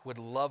God would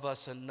love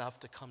us enough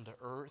to come to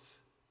earth,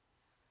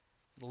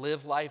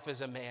 live life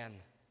as a man,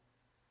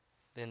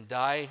 then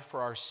die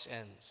for our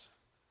sins,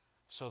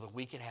 so that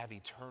we can have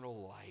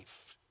eternal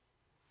life.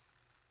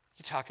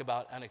 You talk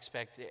about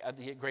unexpected,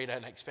 the great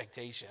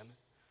unexpectation.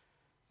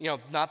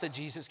 Not that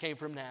Jesus came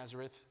from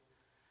Nazareth.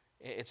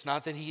 It's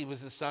not that he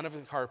was the son of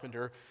a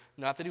carpenter,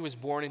 not that he was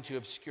born into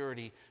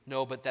obscurity.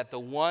 No, but that the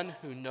one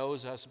who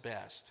knows us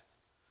best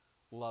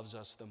loves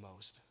us the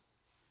most.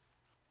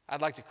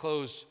 I'd like to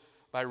close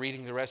by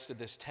reading the rest of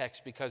this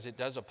text because it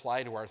does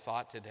apply to our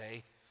thought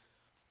today.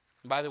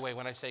 And by the way,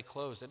 when I say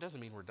close, that doesn't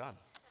mean we're done.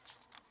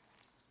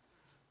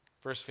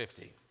 Verse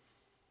 50.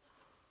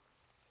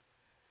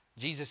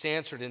 Jesus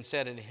answered and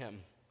said unto him,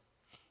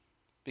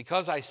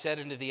 because I said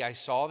unto thee, I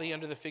saw thee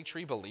under the fig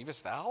tree,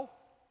 believest thou?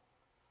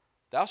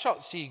 Thou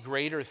shalt see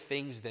greater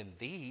things than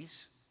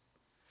these.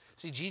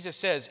 See, Jesus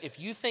says, if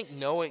you think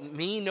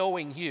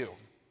knowing you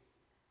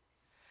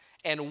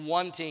and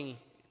wanting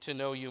to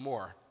know you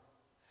more,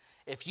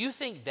 if you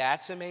think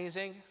that's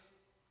amazing,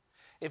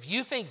 if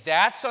you think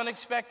that's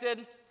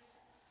unexpected,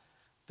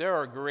 there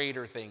are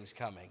greater things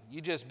coming. You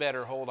just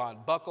better hold on.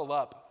 Buckle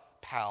up,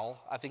 pal.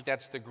 I think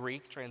that's the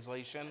Greek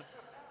translation.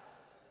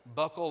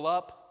 Buckle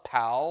up,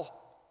 pal.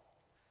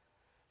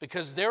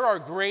 Because there are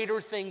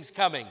greater things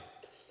coming.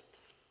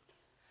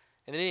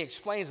 And then he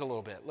explains a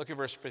little bit. Look at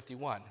verse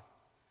 51.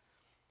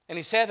 And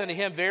he saith unto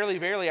him, verily,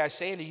 verily, I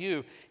say unto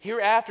you,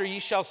 hereafter ye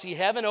shall see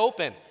heaven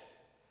open,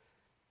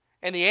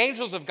 and the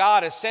angels of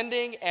God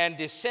ascending and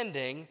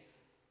descending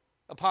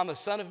upon the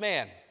Son of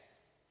Man.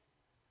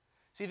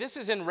 See, this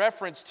is in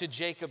reference to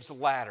Jacob's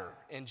ladder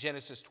in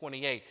Genesis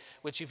 28,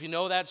 which if you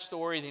know that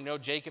story, you know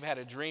Jacob had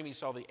a dream. He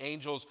saw the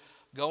angels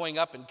going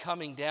up and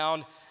coming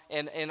down.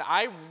 And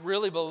I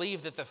really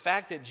believe that the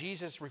fact that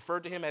Jesus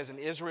referred to him as an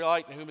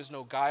Israelite in whom is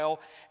no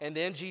guile, and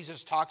then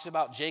Jesus talks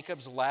about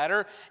Jacob's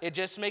ladder, it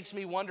just makes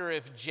me wonder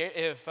if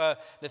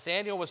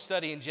Nathanael was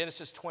studying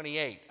Genesis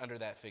 28 under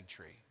that fig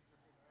tree.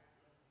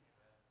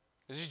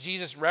 This is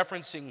Jesus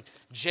referencing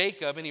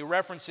Jacob, and he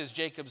references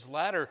Jacob's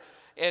ladder.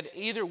 And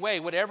either way,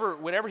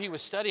 whatever he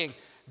was studying,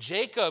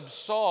 Jacob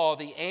saw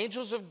the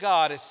angels of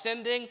God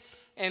ascending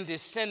and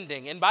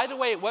descending. And by the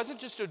way, it wasn't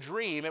just a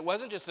dream. It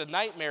wasn't just a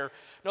nightmare.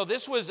 No,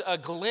 this was a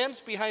glimpse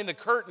behind the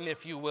curtain,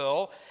 if you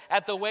will,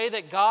 at the way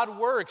that God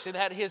works and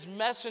that his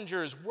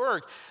messengers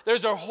work.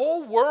 There's a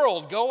whole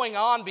world going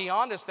on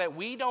beyond us that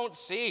we don't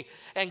see.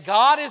 And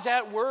God is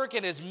at work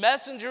and his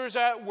messengers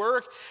are at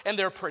work, and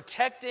they're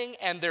protecting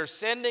and they're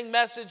sending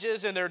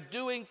messages and they're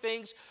doing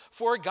things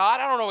for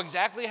God. I don't know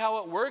exactly how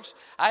it works.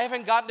 I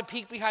haven't gotten to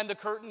peek behind the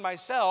curtain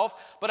myself,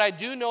 but I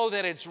do know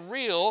that it's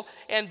real,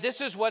 and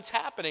this is what's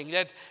happening,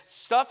 that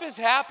stuff is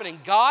happening.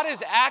 God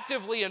is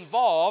actively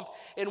involved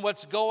in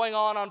what's going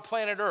on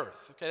planet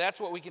Earth. Okay, that's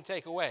what we can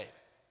take away.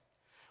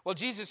 Well,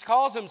 Jesus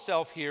calls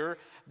himself here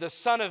the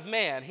Son of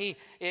Man.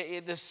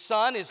 The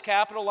Son is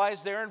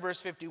capitalized there in verse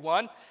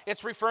 51.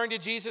 It's referring to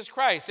Jesus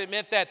Christ. It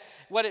meant that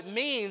what it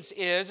means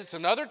is, it's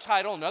another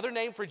title, another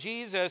name for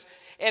Jesus,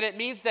 and it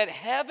means that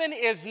heaven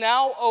is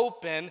now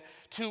open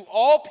to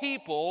all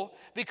people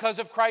because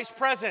of Christ's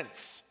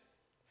presence.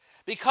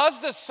 Because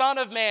the Son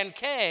of Man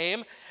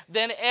came,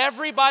 then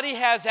everybody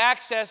has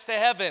access to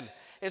heaven,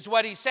 is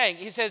what he's saying.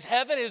 He says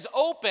heaven is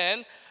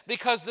open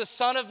because the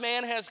Son of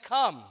Man has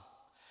come.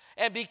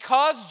 And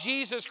because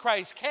Jesus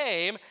Christ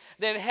came,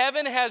 then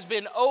heaven has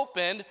been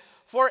opened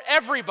for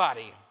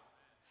everybody.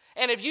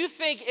 And if you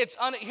think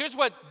here's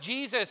what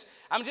Jesus,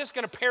 I'm just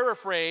going to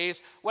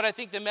paraphrase what I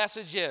think the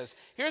message is.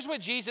 Here's what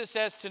Jesus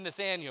says to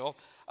Nathanael.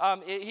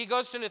 He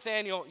goes to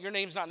Nathanael. Your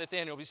name's not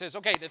Nathanael. He says,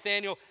 okay,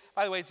 Nathanael,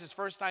 by the way, it's his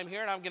first time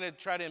here, and I'm going to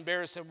try to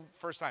embarrass him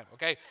first time,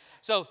 okay?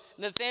 So,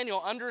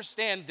 Nathanael,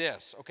 understand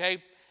this,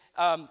 okay?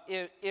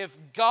 If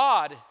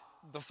God,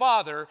 the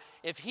Father,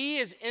 if he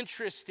is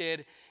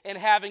interested in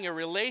having a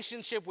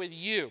relationship with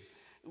you,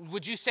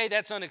 would you say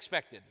that's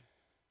unexpected?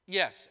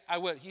 Yes, I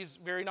would. He's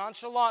very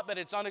nonchalant, but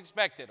it's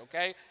unexpected,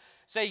 okay?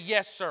 Say,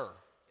 yes, sir.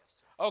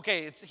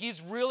 Okay,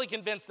 he's really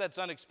convinced that's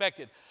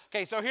unexpected.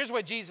 Okay, so here's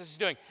what Jesus is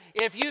doing.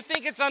 If you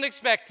think it's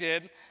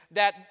unexpected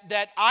that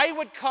I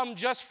would come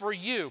just for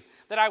you,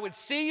 that I would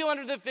see you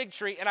under the fig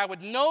tree and I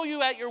would know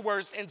you at your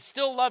worst and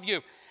still love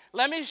you,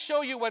 let me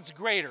show you what's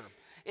greater.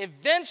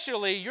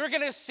 Eventually, you're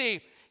going to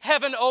see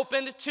heaven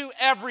opened to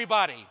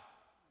everybody.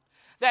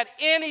 That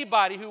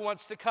anybody who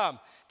wants to come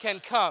can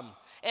come.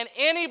 And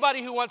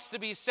anybody who wants to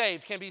be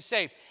saved can be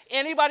saved.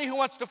 Anybody who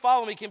wants to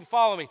follow me can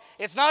follow me.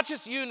 It's not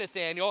just you,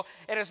 Nathanael,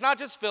 and it's not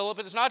just Philip,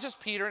 and it's not just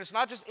Peter, and it's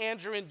not just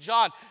Andrew and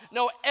John.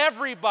 No,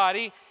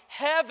 everybody,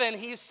 heaven,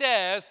 he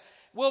says,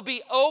 will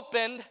be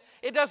opened.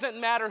 It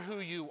doesn't matter who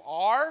you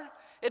are.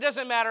 It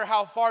doesn't matter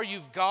how far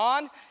you've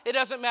gone. It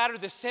doesn't matter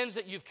the sins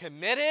that you've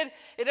committed.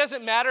 It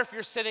doesn't matter if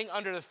you're sitting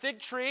under the fig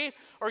tree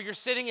or you're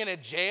sitting in a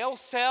jail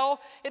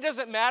cell. It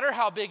doesn't matter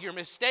how big your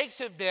mistakes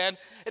have been.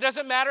 It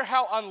doesn't matter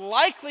how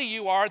unlikely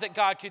you are that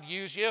God could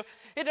use you.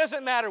 It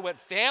doesn't matter what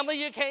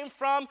family you came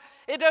from.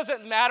 It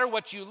doesn't matter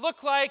what you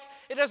look like.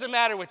 It doesn't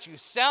matter what you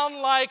sound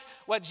like.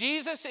 What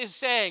Jesus is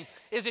saying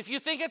is, if you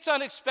think it's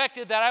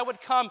unexpected that I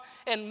would come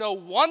and know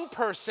one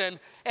person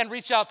and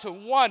reach out to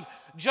one,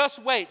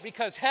 just wait,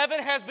 because heaven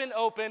has been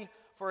open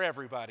for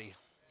everybody.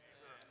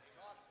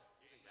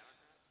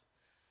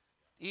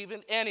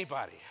 Even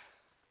anybody.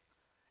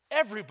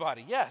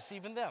 Everybody, yes,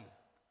 even them.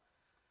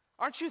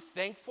 Aren't you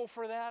thankful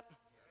for that?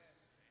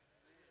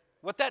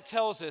 What that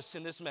tells us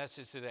in this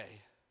message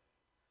today,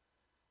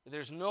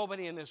 there's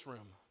nobody in this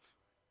room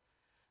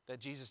that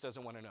Jesus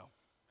doesn't want to know.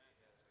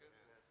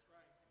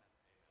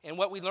 And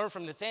what we learn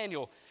from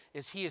Nathanael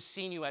is he has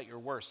seen you at your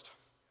worst.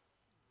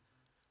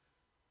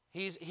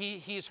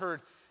 He's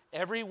heard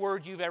every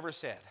word you've ever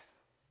said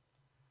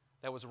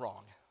that was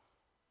wrong.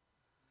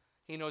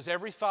 He knows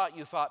every thought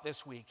you thought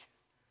this week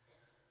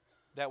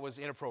that was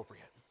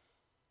inappropriate.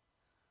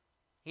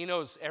 He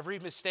knows every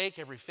mistake,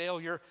 every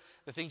failure,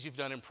 the things you've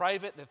done in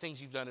private, the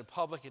things you've done in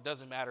public. It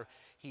doesn't matter.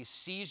 He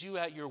sees you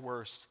at your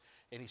worst,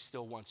 and he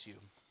still wants you.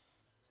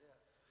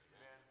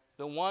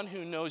 The one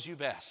who knows you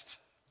best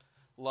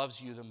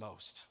loves you the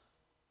most.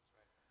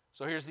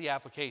 So here's the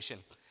application.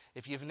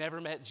 If you've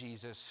never met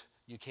Jesus,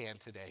 you can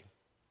today.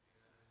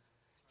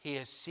 He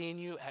has seen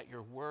you at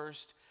your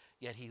worst,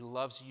 yet he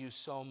loves you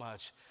so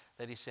much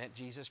that he sent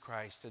Jesus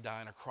Christ to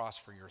die on a cross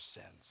for your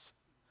sins.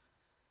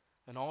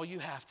 And all you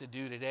have to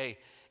do today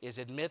is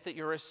admit that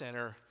you're a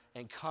sinner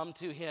and come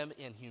to him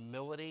in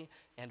humility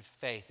and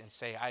faith and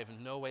say, I have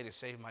no way to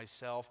save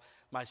myself.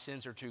 My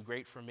sins are too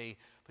great for me,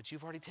 but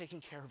you've already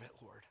taken care of it,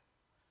 Lord.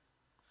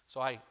 So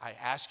I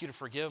ask you to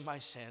forgive my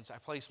sins. I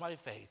place my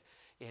faith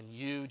in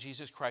you,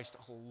 Jesus Christ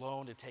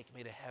alone, to take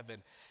me to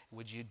heaven.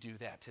 Would you do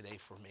that today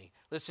for me?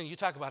 Listen, you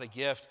talk about a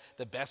gift,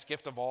 the best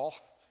gift of all,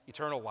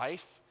 eternal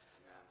life.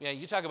 Yeah,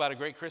 you talk about a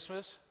great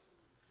Christmas.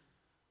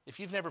 If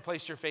you've never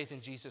placed your faith in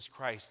Jesus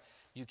Christ,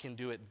 you can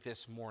do it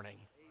this morning.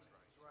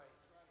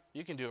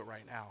 You can do it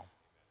right now.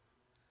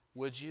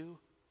 Would you?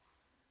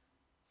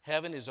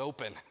 Heaven is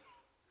open.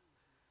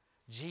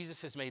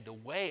 Jesus has made the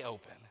way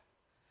open.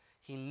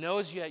 He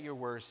knows you at your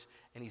worst,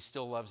 and he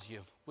still loves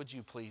you. Would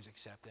you please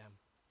accept him?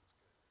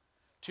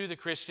 To the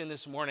Christian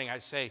this morning, I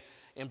say,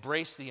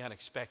 embrace the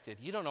unexpected.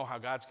 You don't know how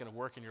God's going to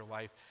work in your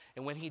life.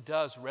 And when he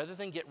does, rather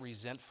than get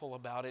resentful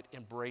about it,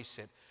 embrace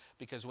it.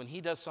 Because when he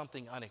does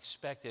something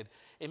unexpected,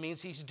 it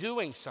means he's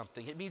doing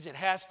something. It means it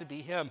has to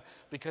be him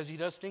because he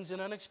does things in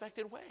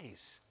unexpected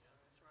ways.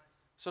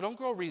 So don't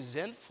grow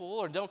resentful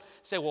or don't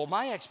say, well,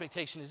 my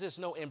expectation is this.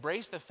 No,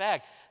 embrace the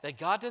fact that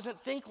God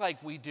doesn't think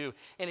like we do.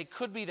 And it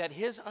could be that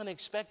his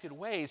unexpected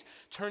ways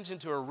turns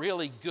into a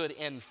really good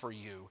end for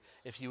you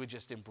if you would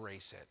just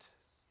embrace it.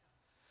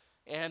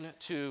 And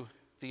to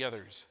the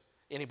others,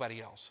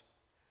 anybody else,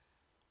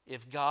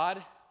 if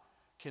God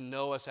can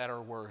know us at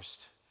our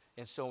worst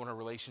and still want a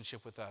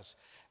relationship with us,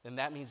 then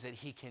that means that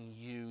he can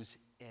use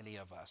any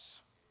of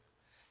us.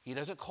 He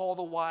doesn't call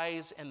the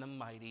wise and the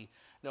mighty.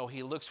 No,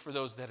 he looks for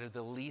those that are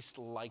the least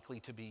likely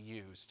to be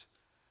used.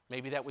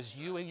 Maybe that was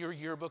you in your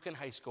yearbook in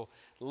high school,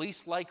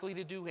 least likely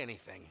to do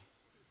anything.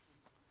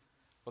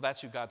 Well,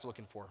 that's who God's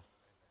looking for.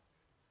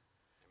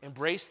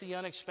 Embrace the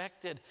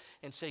unexpected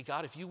and say,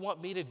 God, if you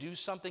want me to do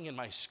something in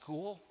my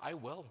school, I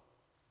will.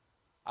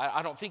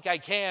 I don't think I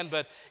can,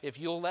 but if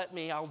you'll let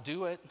me, I'll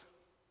do it.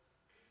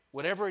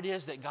 Whatever it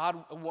is that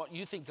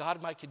you think God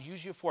could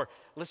use you for,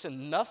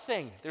 listen,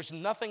 there's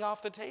nothing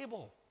off the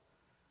table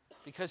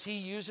because he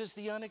uses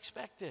the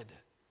unexpected.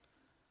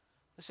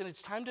 Listen,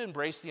 it's time to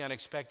embrace the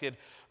unexpected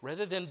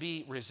rather than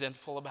be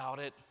resentful about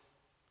it,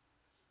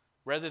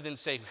 rather than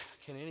say,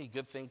 can any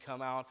good thing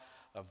come out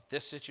of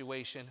this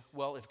situation?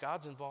 Well, if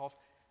God's involved,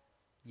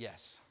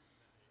 yes.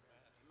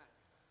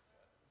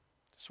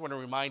 Just want to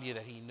remind you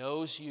that he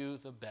knows you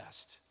the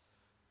best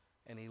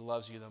and he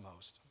loves you the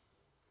most.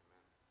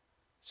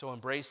 So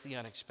embrace the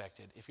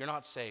unexpected. If you're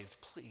not saved,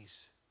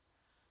 please,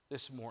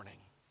 this morning,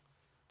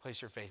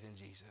 place your faith in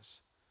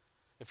Jesus.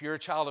 If you're a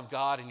child of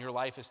God and your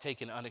life has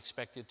taken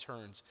unexpected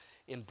turns,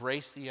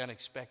 embrace the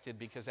unexpected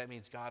because that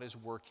means God is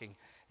working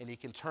and he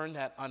can turn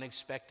that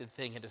unexpected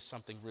thing into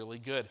something really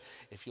good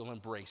if you'll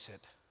embrace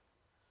it.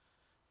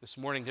 This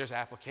morning, there's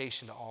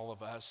application to all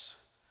of us.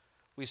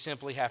 We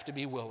simply have to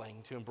be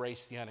willing to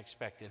embrace the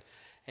unexpected.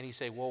 And you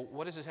say, well,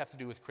 what does this have to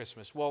do with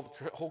Christmas? Well,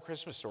 the whole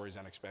Christmas story is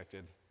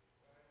unexpected.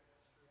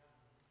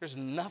 There's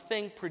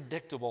nothing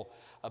predictable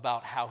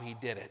about how he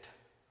did it,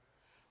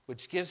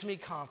 which gives me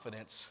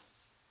confidence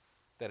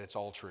that it's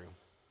all true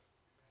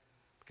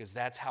because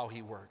that's how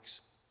he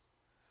works.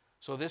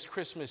 So this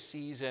Christmas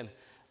season,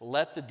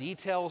 let the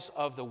details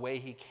of the way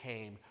he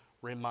came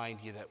remind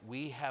you that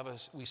we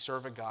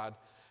serve a God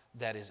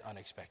that is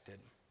unexpected.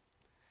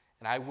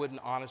 And I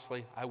wouldn't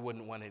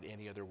want it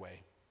any other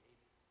way.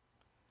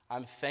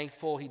 I'm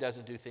thankful he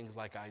doesn't do things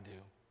like I do.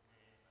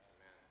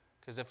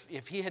 Because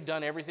if he had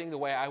done everything the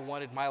way I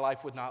wanted, my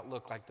life would not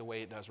look like the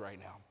way it does right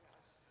now.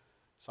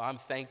 So I'm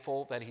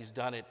thankful that he's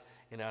done it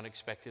in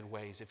unexpected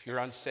ways. If you're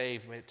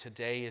unsaved,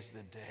 today is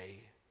the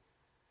day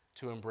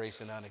to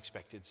embrace an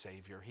unexpected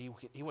Savior.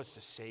 He wants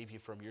to save you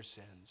from your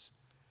sins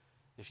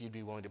if you'd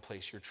be willing to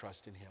place your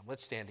trust in him.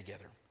 Let's stand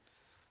together.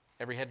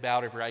 Every head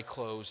bowed, every eye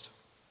closed.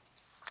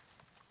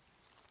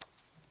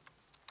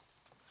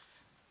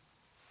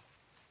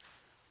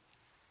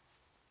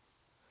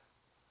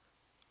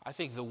 I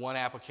think the one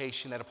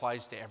application that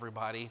applies to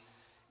everybody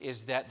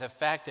is that the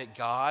fact that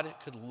God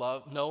could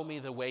know me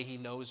the way he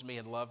knows me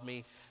and love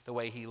me the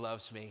way he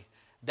loves me,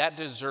 that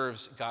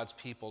deserves God's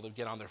people to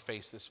get on their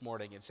face this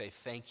morning and say,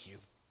 thank you.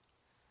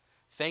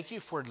 Thank you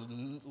for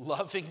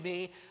loving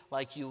me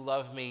like you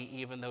love me,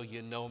 even though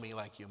you know me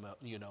like you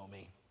know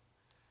me.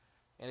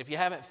 And if you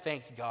haven't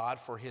thanked God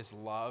for his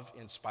love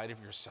in spite of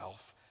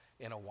yourself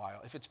in a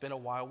while, if it's been a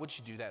while, would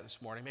you do that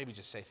this morning? Maybe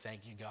just say,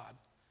 thank you, God,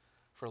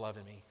 for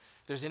loving me.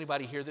 If there's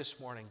anybody here this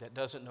morning that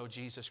doesn't know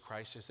Jesus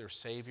Christ as their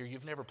Savior,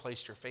 you've never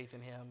placed your faith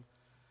in him,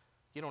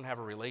 you don't have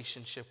a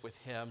relationship with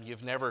him,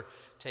 you've never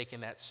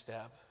taken that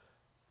step,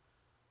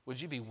 would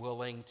you be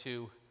willing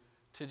to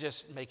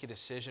just make a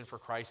decision for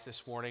Christ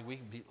this morning?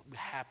 We'd be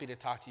happy to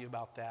talk to you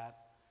about that.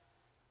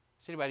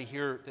 Is anybody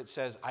here that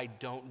says, I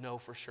don't know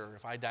for sure,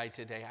 if I died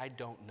today, I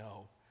don't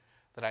know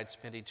that I'd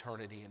spend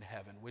eternity in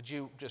heaven? Would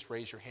you just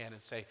raise your hand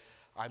and say,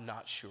 I'm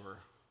not sure,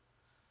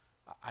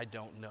 I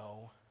don't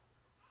know?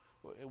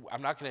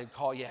 I'm not going to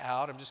call you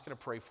out. I'm just going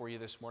to pray for you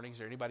this morning. Is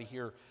there anybody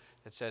here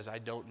that says, I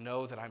don't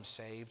know that I'm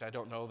saved? I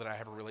don't know that I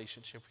have a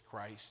relationship with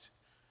Christ?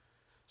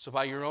 So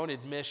by your own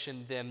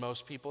admission, then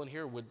most people in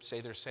here would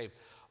say they're saved.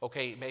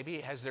 Okay,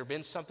 maybe has there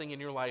been something in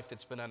your life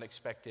that's been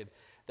unexpected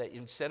that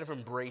instead of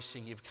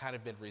embracing, you've kind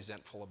of been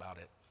resentful about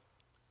it?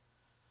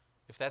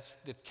 If that's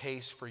the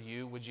case for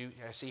you, would you,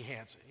 I see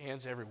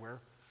hands everywhere.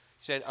 You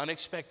said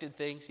unexpected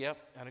things. Yep,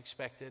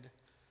 unexpected.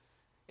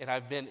 And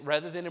I've been,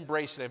 rather than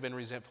embrace it, I've been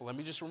resentful. Let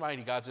me just remind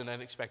you, God's an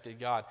unexpected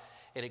God.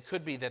 And it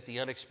could be that the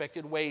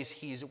unexpected ways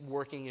he's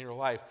working in your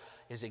life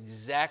is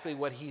exactly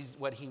what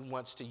he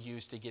wants to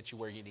use to get you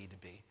where you need to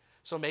be.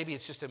 So maybe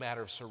it's just a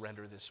matter of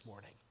surrender this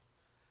morning.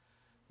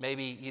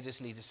 Maybe you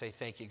just need to say,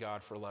 thank you,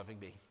 God, for loving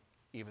me,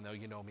 even though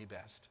you know me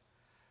best.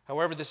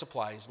 However this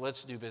applies,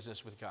 let's do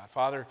business with God.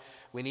 Father,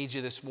 we need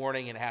you this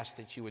morning and ask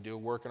that you would do a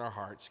work in our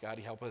hearts. God,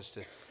 you help us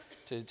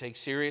to take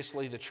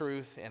seriously the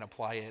truth and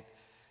apply it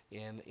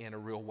in a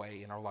real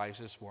way in our lives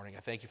this morning. I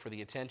thank you for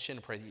the attention.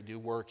 I pray that you do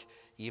work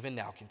even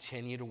now.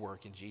 Continue to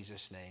work in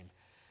Jesus' name.